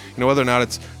 So, whether or not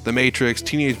it's The Matrix,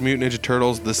 Teenage Mutant Ninja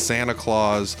Turtles, The Santa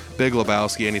Claus, Big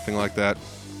Lebowski, anything like that,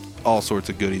 all sorts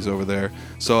of goodies over there.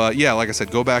 So, like I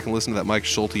said, go back and listen to that Mike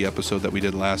Schulte episode that we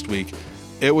did last week.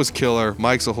 It was killer.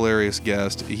 Mike's a hilarious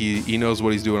guest. He knows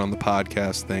what he's doing on the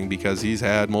podcast thing because he's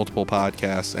had multiple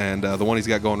podcasts, and the one he's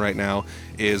got going right now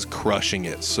is crushing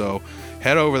it. So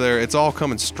head over there. It's all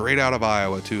coming straight out of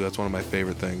Iowa too. That's one of my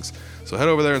favorite things. So head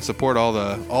over there and support all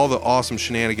the awesome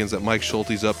shenanigans that Mike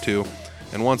Schulte's up to.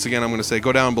 And once again, I'm going to say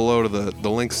go down below to the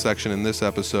links section in this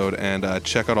episode and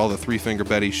check out all the Three Finger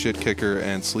Betty, Shit Kicker,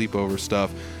 and Sleepover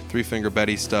stuff. Three Finger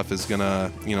Betty stuff is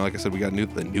gonna, like I said, we got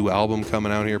the new album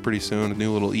coming out here pretty soon, a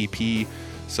new little EP.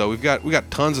 So we've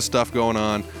got tons of stuff going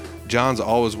on. John's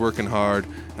always working hard,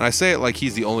 and I say it like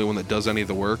he's the only one that does any of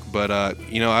the work, but I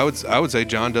would say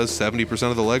John does 70%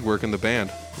 of the legwork in the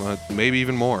band, maybe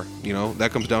even more.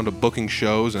 That comes down to booking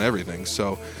shows and everything.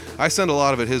 So I send a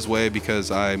lot of it his way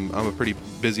because I'm a pretty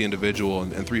busy individual,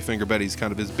 and Three Finger Betty's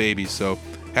kind of his baby. So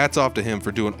hats off to him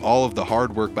for doing all of the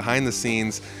hard work behind the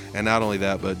scenes, and not only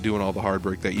that, but doing all the hard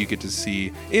work that you get to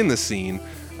see in the scene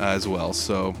as well.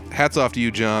 So hats off to you,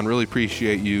 John. Really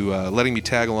appreciate you letting me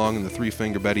tag along in the Three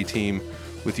Finger Betty team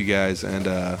with you guys, and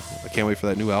I can't wait for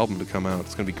that new album to come out.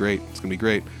 It's going to be great. It's going to be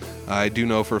great. I do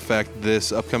know for a fact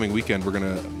this upcoming weekend we're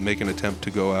going to make an attempt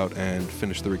to go out and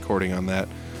finish the recording on that.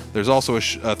 There's also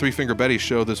a Three Finger Betty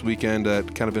show this weekend,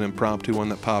 kind of an impromptu one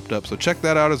that popped up, so check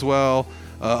that out as well.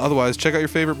 Otherwise, check out your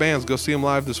favorite bands. Go see them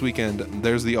live this weekend.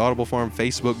 There's the Audible Farm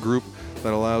Facebook group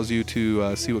that allows you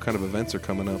to see what kind of events are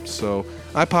coming up. So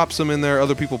I pop some in there.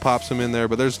 Other people pop some in there.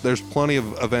 But there's plenty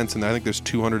of events in there. I think there's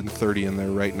 230 in there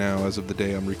right now as of the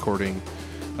day I'm recording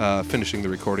finishing the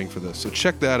recording for this. So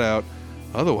check that out.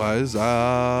 Otherwise,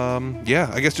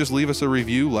 I guess just leave us a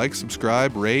review, like,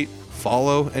 subscribe, rate,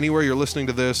 follow. Anywhere you're listening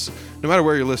to this, no matter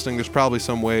where you're listening, there's probably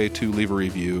some way to leave a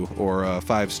review or a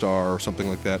 5-star or something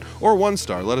like that, or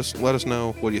 1-star. Let us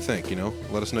know what you think.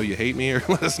 Let us know you hate me, or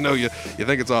let us know you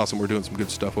think it's awesome. We're doing some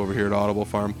good stuff over here at Audible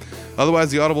Farm.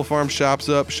 Otherwise, the Audible Farm shop's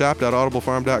up,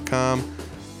 shop.audiblefarm.com.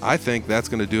 I think that's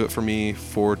going to do it for me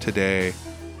for today.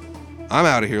 I'm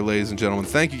out of here, ladies and gentlemen.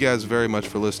 Thank you guys very much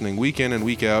for listening week in and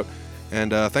week out.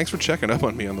 And thanks for checking up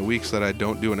on me on the weeks that I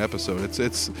don't do an episode.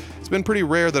 It's been pretty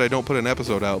rare that I don't put an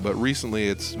episode out, but recently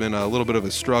it's been a little bit of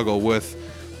a struggle with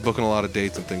booking a lot of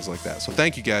dates and things like that. So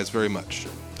thank you guys very much.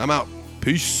 I'm out.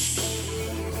 Peace.